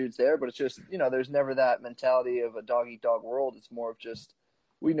still tough dudes there, but it's just, there's never that mentality of a dog-eat-dog world. It's more of just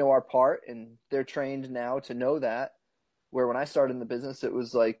we know our part, and they're trained now to know that. Where when I started in the business, it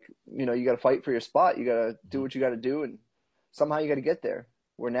was like, you got to fight for your spot. You got to do what you got to do, and somehow you got to get there.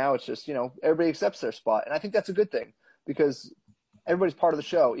 Where now it's just, everybody accepts their spot. And I think that's a good thing because everybody's part of the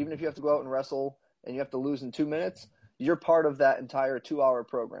show. Even if you have to go out and wrestle and you have to lose in 2 minutes, you're part of that entire 2-hour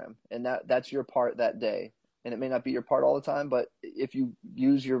program, and that's your part that day. And it may not be your part all the time, but if you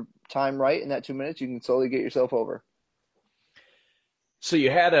use your time right in that 2 minutes, you can slowly get yourself over. So you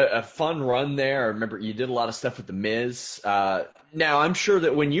had a fun run there. I remember you did a lot of stuff with The Miz. Now, I'm sure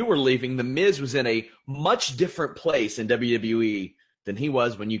that when you were leaving, The Miz was in a much different place in WWE than he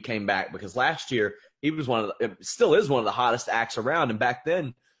was when you came back, because last year he was still is one of the hottest acts around, and back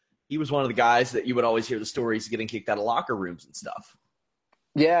then he was one of the guys that you would always hear the stories getting kicked out of locker rooms and stuff.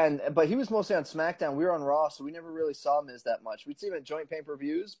 Yeah, but he was mostly on SmackDown. We were on Raw, so we never really saw Miz that much. We'd see him at joint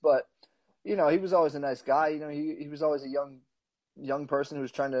pay-per-views, but, he was always a nice guy. He was always a young person who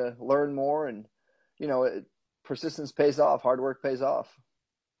was trying to learn more, and, persistence pays off. Hard work pays off.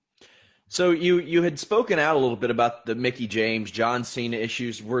 So you had spoken out a little bit about the Mickie James, John Cena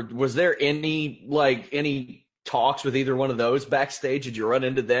issues. Was there any talks with either one of those backstage? Did you run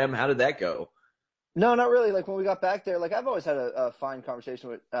into them? How did that go? No, not really. Like when we got back there, like I've always had a fine conversation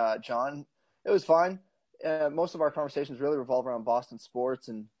with John. It was fine. Most of our conversations really revolve around Boston sports,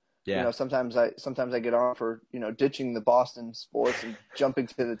 and sometimes I get on for ditching the Boston sports and jumping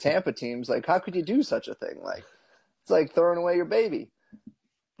to the Tampa teams. Like, how could you do such a thing? Like, it's like throwing away your baby.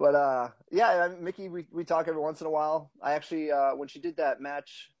 But Mickie, we talk every once in a while. I actually, when she did that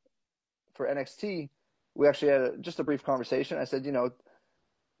match for NXT, we actually had just a brief conversation. I said,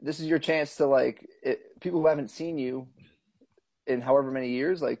 this is your chance to people who haven't seen you in however many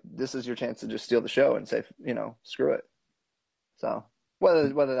years, this is your chance to just steal the show and say, screw it. So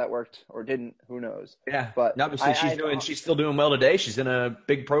whether that worked or didn't, who knows? Yeah, but obviously she's still doing well today. She's in a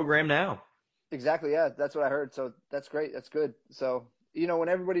big program now. Exactly. Yeah, that's what I heard. So that's great. That's good. So when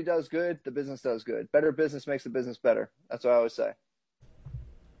everybody does good, the business does good. Better business makes the business better. That's what I always say.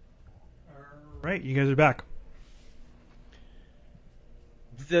 Right, you guys are back.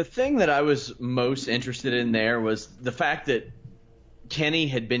 The thing that I was most interested in there was the fact that Kenny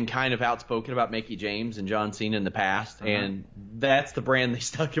had been kind of outspoken about Mickie James and John Cena in the past, and that's the brand they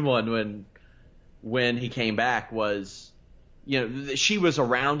stuck him on when he came back was, she was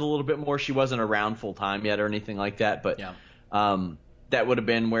around a little bit more. She wasn't around full time yet or anything like that, but that would have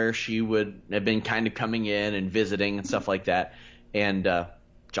been where she would have been kind of coming in and visiting and stuff like that. And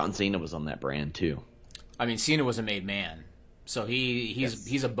John Cena was on that brand too. I mean, Cena was a made man, so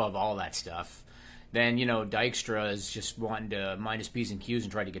he's above all that stuff. then, Dykstra is just wanting to mind his P's and Q's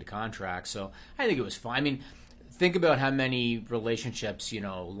and try to get a contract. So I think it was fine. I mean, think about how many relationships,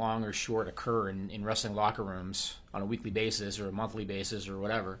 long or short, occur in wrestling locker rooms on a weekly basis or a monthly basis or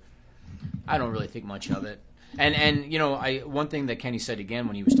whatever. I don't really think much of it. And one thing that Kenny said again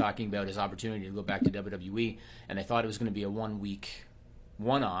when he was talking about his opportunity to go back to WWE, and they thought it was going to be a 1-week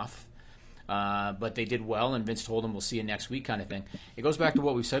one-off, but they did well, and Vince told him, we'll see you next week kind of thing. It goes back to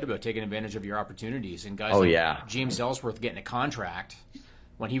what we said about taking advantage of your opportunities. And guys James Ellsworth getting a contract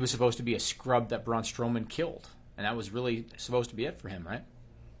when he was supposed to be a scrub that Braun Strowman killed. And that was really supposed to be it for him, right?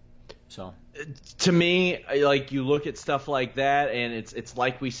 So, to me, like, you look at stuff like that, and it's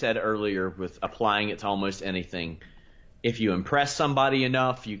like we said earlier with applying it to almost anything. If you impress somebody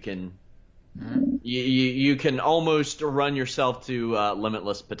enough, you can you can almost run yourself to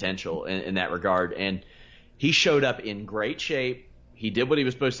limitless potential in that regard. And he showed up in great shape. He did what he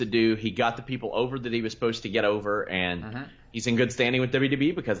was supposed to do. He got the people over that he was supposed to get over, and he's in good standing with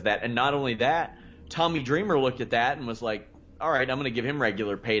WWE because of that. And not only that, Tommy Dreamer looked at that and was like, all right, I'm going to give him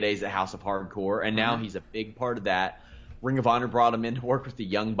regular paydays at House of Hardcore, and now he's a big part of that. Ring of Honor brought him in to work with the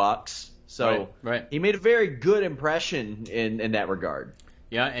Young Bucks. So he made a very good impression in that regard.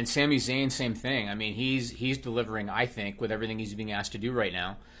 Yeah, and Sami Zayn, same thing. I mean, he's delivering, I think, with everything he's being asked to do right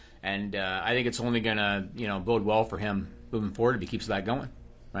now. And I think it's only going to bode well for him moving forward if he keeps that going,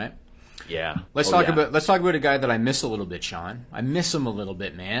 right? Yeah. Let's talk about a guy that I miss a little bit, Sean. I miss him a little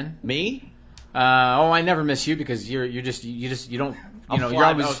bit, man. Me? I never miss you because you don't.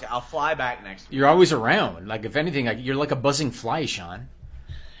 I'll fly back next week. You're always around. Like, if anything, you're like a buzzing fly, Sean.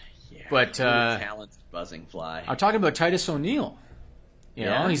 Yeah. But talented buzzing fly. I'm talking about Titus O'Neil. You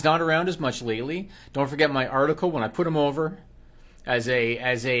know, he's not around as much lately. Don't forget my article when I put him over as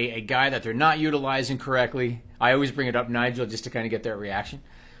a guy that they're not utilizing correctly. I always bring it up, Nigel, just to kind of get their reaction.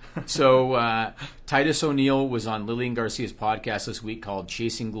 So Titus O'Neil was on Lillian Garcia's podcast this week called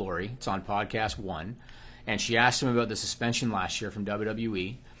Chasing Glory. It's on Podcast 1. And she asked him about the suspension last year from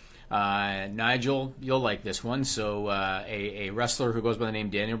WWE. Nigel, you'll like this one. So a wrestler who goes by the name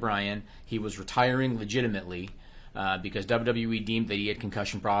Daniel Bryan, he was retiring legitimately because WWE deemed that he had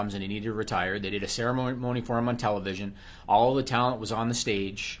concussion problems and he needed to retire. They did a ceremony for him on television. All the talent was on the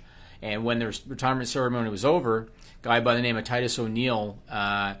stage. And when the retirement ceremony was over, a guy by the name of Titus O'Neil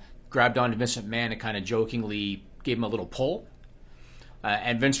grabbed onto Vince McMahon and kind of jokingly gave him a little pull.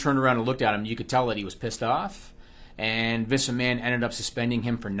 And Vince turned around and looked at him. You could tell that he was pissed off. And Vince McMahon ended up suspending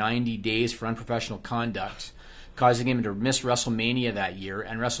him for 90 days for unprofessional conduct, causing him to miss WrestleMania that year.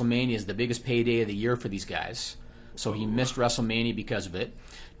 And WrestleMania is the biggest payday of the year for these guys. So he missed WrestleMania because of it.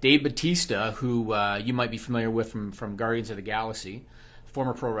 Dave Bautista, who you might be familiar with from Guardians of the Galaxy,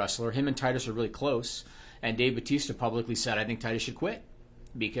 former pro wrestler, him and Titus are really close. And Dave Bautista publicly said, I think Titus should quit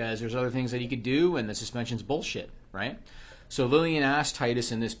because there's other things that he could do and the suspension's bullshit, right? So Lillian asked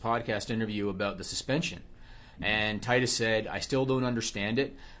Titus in this podcast interview about the suspension. And Titus said, I still don't understand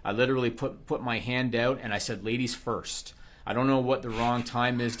it. I literally put my hand out and I said, ladies first. I don't know what the wrong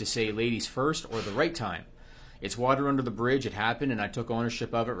time is to say ladies first or the right time. It's water under the bridge. It happened, and I took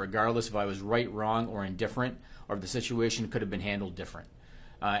ownership of it regardless if I was right, wrong, or indifferent, or if the situation could have been handled different.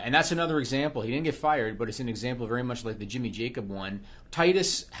 And that's another example. He didn't get fired, but it's an example very much like the Jimmy Jacob one.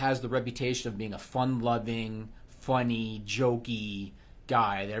 Titus has the reputation of being a fun-loving, funny, jokey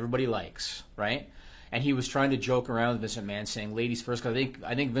guy that everybody likes, right? And he was trying to joke around with Vince McMahon saying ladies first, because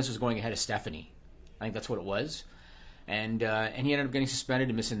I think Vince was going ahead of Stephanie. I think that's what it was. And he ended up getting suspended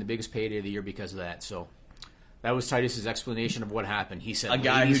and missing the biggest payday of the year because of that. So that was Titus's explanation of what happened. He said, a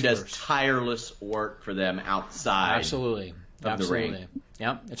guy who does first. Tireless work for them outside Absolutely. of the ring.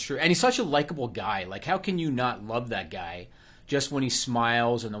 Yeah, it's true. And he's such a likable guy. Like, how can you not love that guy just when he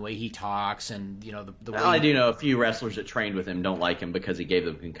smiles and the way he talks and, the way I do know a few wrestlers that trained with him don't like him because he gave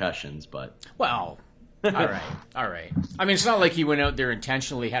them concussions, but... Well... All right. I mean, it's not like he went out there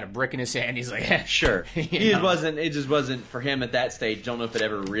intentionally, had a brick in his hand. He's like, sure. It just wasn't for him at that stage. Don't know if it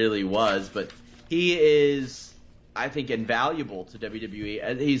ever really was, but he is, I think, invaluable to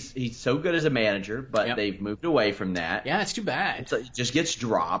WWE. He's so good as a manager, but they've moved away from that. Yeah, it's too bad. So it just gets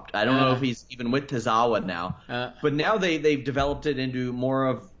dropped. I don't know if he's even with Tozawa now, but now they've developed it into more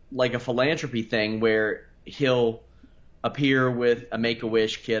of like a philanthropy thing where he'll appear with a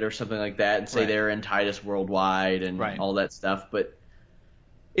Make-A-Wish kid or something like that and say they're in Titus Worldwide and all that stuff. But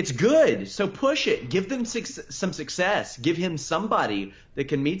it's good. So push it. Give them some success. Give him somebody that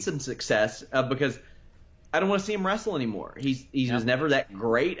can meet some success because I don't want to see him wrestle anymore. He was never that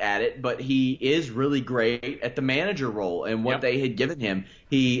great at it, but he is really great at the manager role. And what they had given him,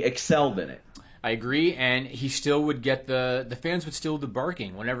 he excelled in it. I agree, and he still would get the fans would still do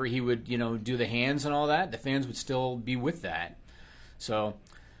barking whenever he would, do the hands and all that. The fans would still be with that. So,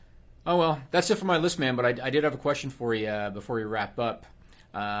 oh well, that's it for my list, man. But I did have a question for you before we wrap up.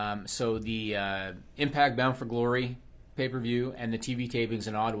 So the Impact Bound for Glory pay-per-view and the TV tapings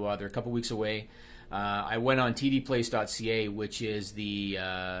in Ottawa, they're a couple weeks away. I went on tdplace.ca, which is the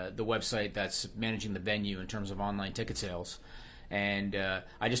website that's managing the venue in terms of online ticket sales. And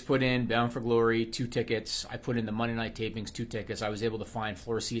I just put in Bound for Glory, 2 tickets. I put in the Monday night tapings, 2 tickets. I was able to find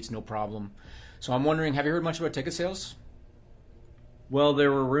floor seats, no problem. So I'm wondering, have you heard much about ticket sales? Well,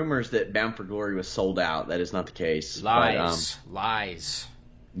 there were rumors that Bound for Glory was sold out. That is not the case. Lies. Lies.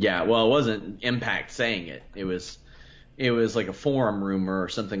 Yeah, well, it wasn't Impact saying it. It was like a forum rumor or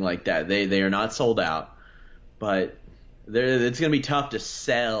something like that. They are not sold out, but it's going to be tough to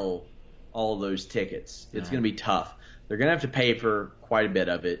sell all those tickets. It's going to be tough. They're going to have to pay for quite a bit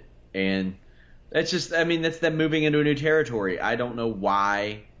of it, and that's them moving into a new territory. I don't know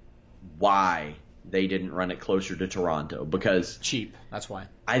why they didn't run it closer to Toronto, because cheap. That's why.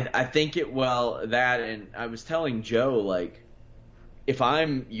 I think that, and I was telling Joe, like, if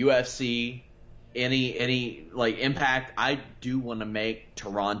I'm UFC, any like Impact, I do want to make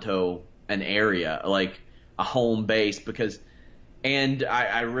Toronto an area, like a home base, because, and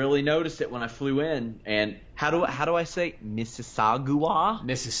I really noticed it when I flew in. And how do I say Mississauga?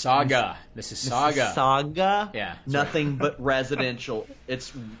 Mississauga. Yeah. Nothing but residential.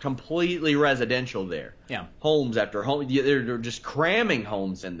 It's completely residential there. Yeah. Homes after home. They're just cramming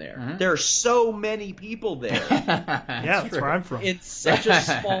homes in there. Mm-hmm. There are so many people there. Yeah, that's where I'm from. It's such a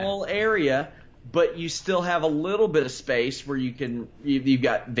small area, but you still have a little bit of space where you've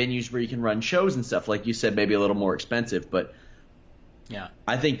got venues where you can run shows and stuff. Like you said, maybe a little more expensive, but yeah,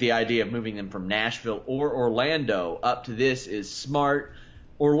 I think the idea of moving them from Nashville or Orlando up to this is smart.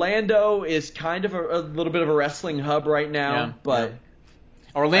 Orlando is kind of a little bit of a wrestling hub right now, but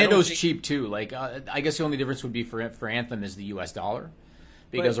Orlando's cheap too. Like I guess the only difference would be for Anthem is the U.S. dollar,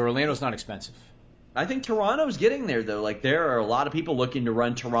 because Orlando's not expensive. I think Toronto's getting there, though. Like, there are a lot of people looking to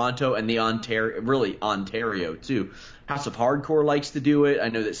run Toronto and the Ontario too. House of Hardcore likes to do it. I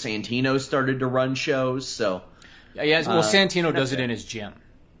know that Santino started to run shows, so. Yeah, well, Santino does it in his gym.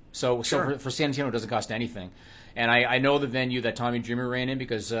 So for Santino, it doesn't cost anything. And I know the venue that Tommy Dreamer ran in,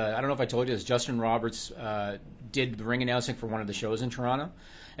 because I don't know if I told you this, Justin Roberts did the ring announcing for one of the shows in Toronto.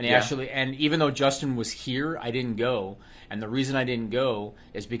 And and even though Justin was here, I didn't go. And the reason I didn't go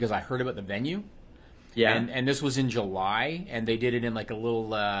is because I heard about the venue. Yeah. And this was in July, and they did it in like a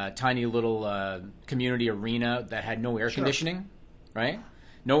little tiny little community arena that had no air conditioning, right?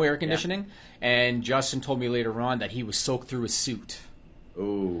 No air conditioning. Yeah. And Justin told me later on that he was soaked through his suit.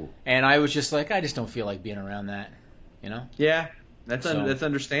 Ooh. And I was just like, I just don't feel like being around that, Yeah, that's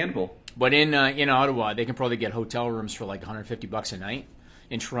understandable. But in Ottawa, they can probably get hotel rooms for like $150 a night.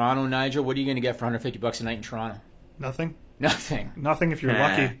 In Toronto, Nigel, what are you going to get for $150 a night in Toronto? Nothing. Nothing if you're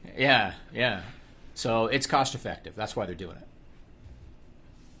lucky. Yeah. So it's cost effective. That's why they're doing it.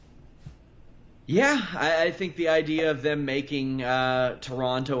 Yeah, I think the idea of them making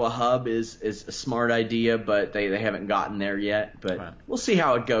Toronto a hub is a smart idea, but they haven't gotten there yet. But We'll see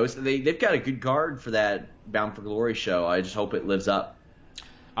how it goes. They've got a good card for that Bound for Glory show. I just hope it lives up.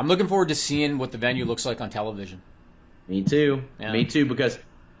 I'm looking forward to seeing what the venue looks like on television. Me too. Yeah. Me too, because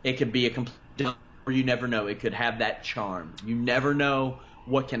it could be a complete, or you never know. It could have that charm. You never know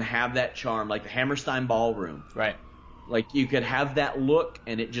what can have that charm, like the Hammerstein Ballroom. Right. Like, you could have that look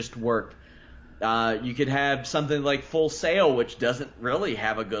and it just worked. You could have something like Full Sail, which doesn't really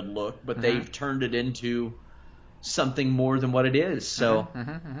have a good look, but they've turned it into something more than what it is. So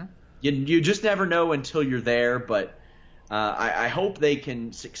you just never know until you're there, but I hope they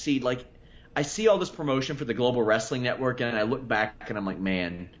can succeed. Like, I see all this promotion for the Global Wrestling Network, and I look back and I'm like,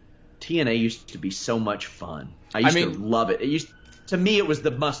 man, TNA used to be so much fun. I used to love it. To me, it was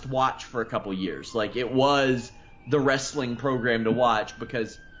the must-watch for a couple years. Like, it was the wrestling program to watch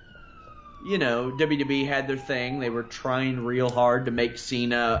because, WWE had their thing. They were trying real hard to make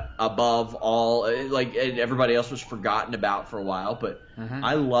Cena above all. Like, everybody else was forgotten about for a while. But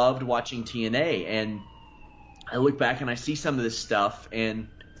I loved watching TNA. And I look back and I see some of this stuff, and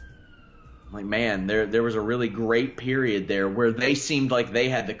I'm like, man, there was a really great period there where they seemed like they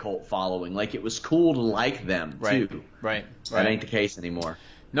had the cult following. Like, it was cool to like them, too. Right. That ain't the case anymore.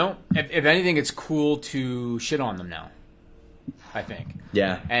 No. If anything, it's cool to shit on them now, I think.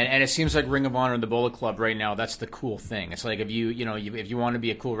 Yeah. And it seems like Ring of Honor and the Bullet Club right now, that's the cool thing. It's like if you want to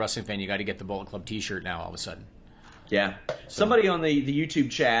be a cool wrestling fan, you got to get the Bullet Club t-shirt now all of a sudden. Yeah. Somebody on the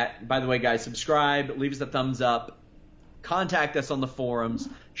YouTube chat, by the way, guys, subscribe, leave us a thumbs up, contact us on the forums,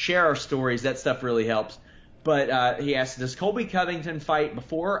 share our stories. That stuff really helps. But he asked, does Colby Covington fight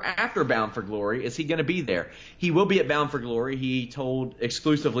before or after Bound for Glory? Is he going to be there? He will be at Bound for Glory. He told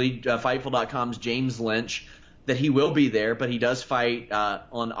exclusively Fightful.com's James Lynch that he will be there, but he does fight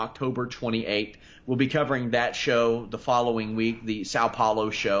on October 28th. We'll be covering that show the following week, the Sao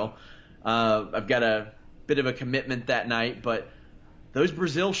Paulo show. I've got a bit of a commitment that night, but those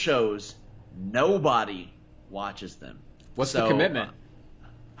Brazil shows, nobody watches them. What's the commitment?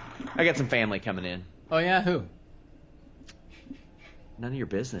 I got some family coming in. Oh, yeah? Who? None of your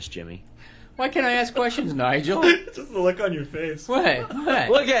business, Jimmy. Why can't I ask questions, Nigel? Just the look on your face. What?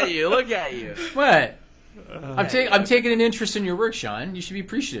 Look at you. Look at you. What? I'm taking an interest in your work, Sean. You should be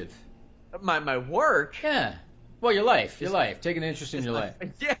appreciative. My work? Yeah. Well, your life. Taking an interest in your life.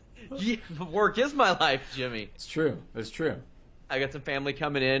 Yeah, work is my life, Jimmy. It's true. It's true. I got some family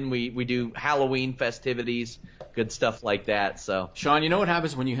coming in. We do Halloween festivities, good stuff like that. So, Sean, you know what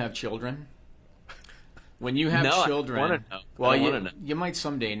happens when you have children? When you have children, I want to know. Well, you might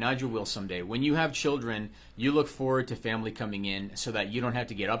someday. Nigel will someday. When you have children, you look forward to family coming in so that you don't have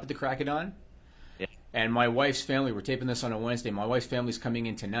to get up at the crack of dawn. Yeah. And my wife's family, we're taping this on a Wednesday. My wife's family's coming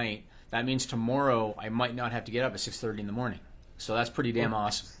in tonight. That means tomorrow I might not have to get up at 6:30 in the morning. So that's pretty damn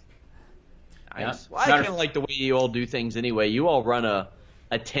awesome. Nice. Yeah. Well, I kind of like the way you all do things anyway. You all run a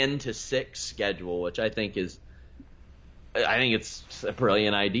 10 to 6 schedule, which I think it's a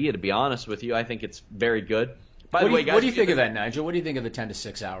brilliant idea, to be honest with you. I think it's very good. By the way, guys, what do you think of that, Nigel? What do you think of the 10 to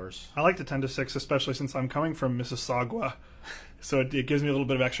 6 hours? I like the 10 to 6, especially since I'm coming from Mississauga. So it gives me a little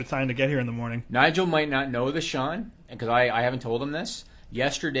bit of extra time to get here in the morning. Nigel might not know this, Sean, because I haven't told him this.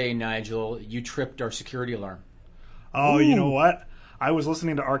 Yesterday, Nigel, you tripped our security alarm. Oh, you know what? I was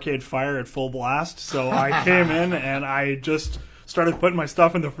listening to Arcade Fire at full blast, so I came in and I just started putting my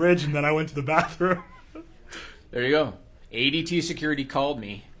stuff in the fridge, and then I went to the bathroom. There you go. ADT Security called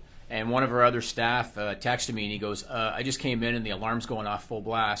me, and one of our other staff texted me, and he goes, I just came in, and the alarm's going off full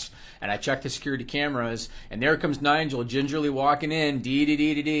blast. And I checked the security cameras, and there comes Nigel gingerly walking in,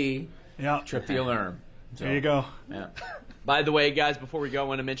 dee-dee-dee-dee-dee. Yeah. Tripped the alarm. So, there you go. Yeah. By the way, guys, before we go, I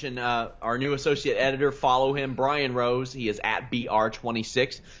want to mention our new associate editor. Follow him, Brian Rose. He is at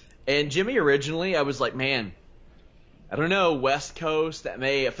BR26. And Jimmy, originally, I was like, man, I don't know, West Coast, that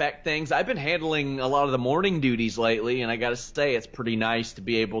may affect things. I've been handling a lot of the morning duties lately, and I got to say, it's pretty nice to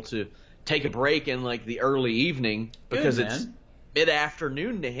be able to take a break in like the early evening because it's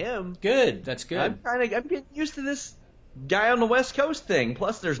mid-afternoon to him. Good, that's good. I'm getting used to this guy on the West Coast thing.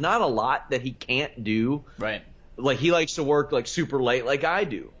 Plus, there's not a lot that he can't do. Right. Like, he likes to work, like, super late like I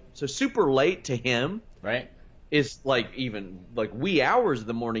do. So super late to him is, like, even, like, wee hours of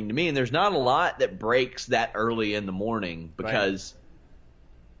the morning to me. And there's not a lot that breaks that early in the morning because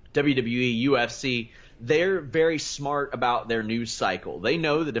WWE, UFC, they're very smart about their news cycle. They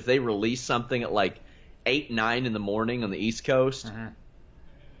know that if they release something at, like, 8, 9 in the morning on the East Coast,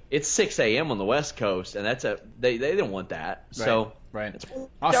 it's 6 a.m. on the West Coast, and they don't want that. Right. So it's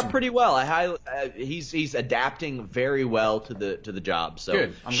worked out pretty well. He's adapting very well to the job. So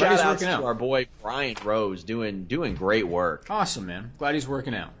good. I'm shout glad he's out working to out. our boy Brian Rose doing great work. Awesome, man. Glad he's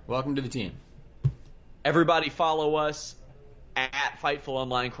working out. Welcome to the team. Everybody follow us at Fightful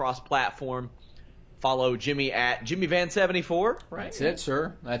Online cross-platform. Follow Jimmy at JimmyVan74. Right. That's it,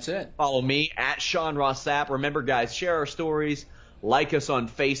 sir. That's it. Follow me at Sean Ross Sapp. Remember, guys, share our stories. Like us on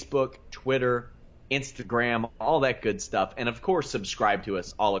Facebook, Twitter, Instagram, all that good stuff. And, of course, subscribe to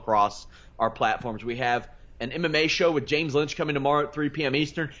us all across our platforms. We have an MMA show with James Lynch coming tomorrow at 3 p.m.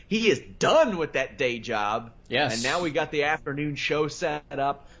 Eastern. He is done with that day job. Yes. And now we got the afternoon show set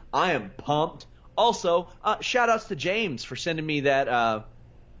up. I am pumped. Also, shout-outs to James for sending me that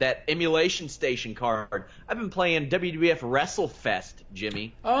emulation station card. I've been playing WWF WrestleFest,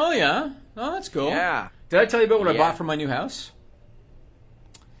 Jimmy. Oh, yeah. Oh, that's cool. Yeah. Did I tell you about what I bought for my new house?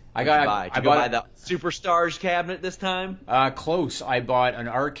 Did you buy the Superstars cabinet this time? Close. I bought an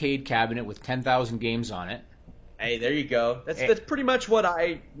arcade cabinet with 10,000 games on it. Hey, there you go. That's pretty much what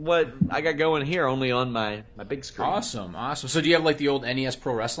I got going here, only on my big screen. Awesome. So do you have like the old NES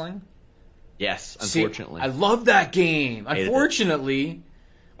Pro Wrestling? Yes, unfortunately. See, I love that game. Unfortunately,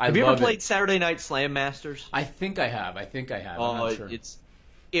 have you ever played Saturday Night Slam Masters? I think I have. Oh, I'm not sure.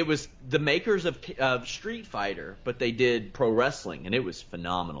 It was the makers of Street Fighter, but they did pro wrestling, and it was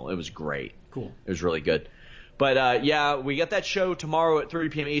phenomenal. It was great. Cool. It was really good. But, we got that show tomorrow at 3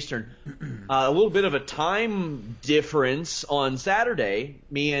 p.m. Eastern. A little bit of a time difference on Saturday.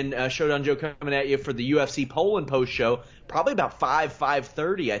 Me and Showdown Joe coming at you for the UFC Poland post show. Probably about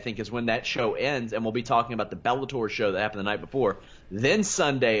 5:30, I think, is when that show ends, and we'll be talking about the Bellator show that happened the night before. Then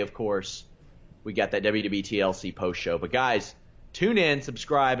Sunday, of course, we got that WWE TLC post show. But guys, tune in,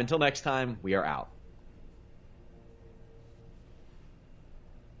 subscribe. Until next time, we are out.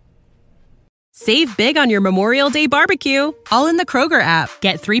 Save big on your Memorial Day barbecue, all in the Kroger app.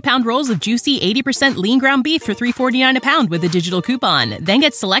 Get 3-pound rolls of juicy 80% lean ground beef for $3.49 a pound with a digital coupon. Then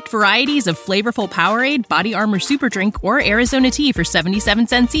get select varieties of flavorful Powerade, Body Armor Super Drink, or Arizona tea for 77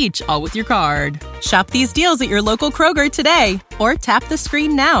 cents each, all with your card. Shop these deals at your local Kroger today, or tap the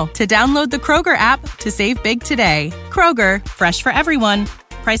screen now to download the Kroger app to save big today. Kroger, fresh for everyone.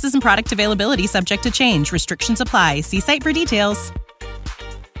 Prices and product availability subject to change. Restrictions apply. See site for details.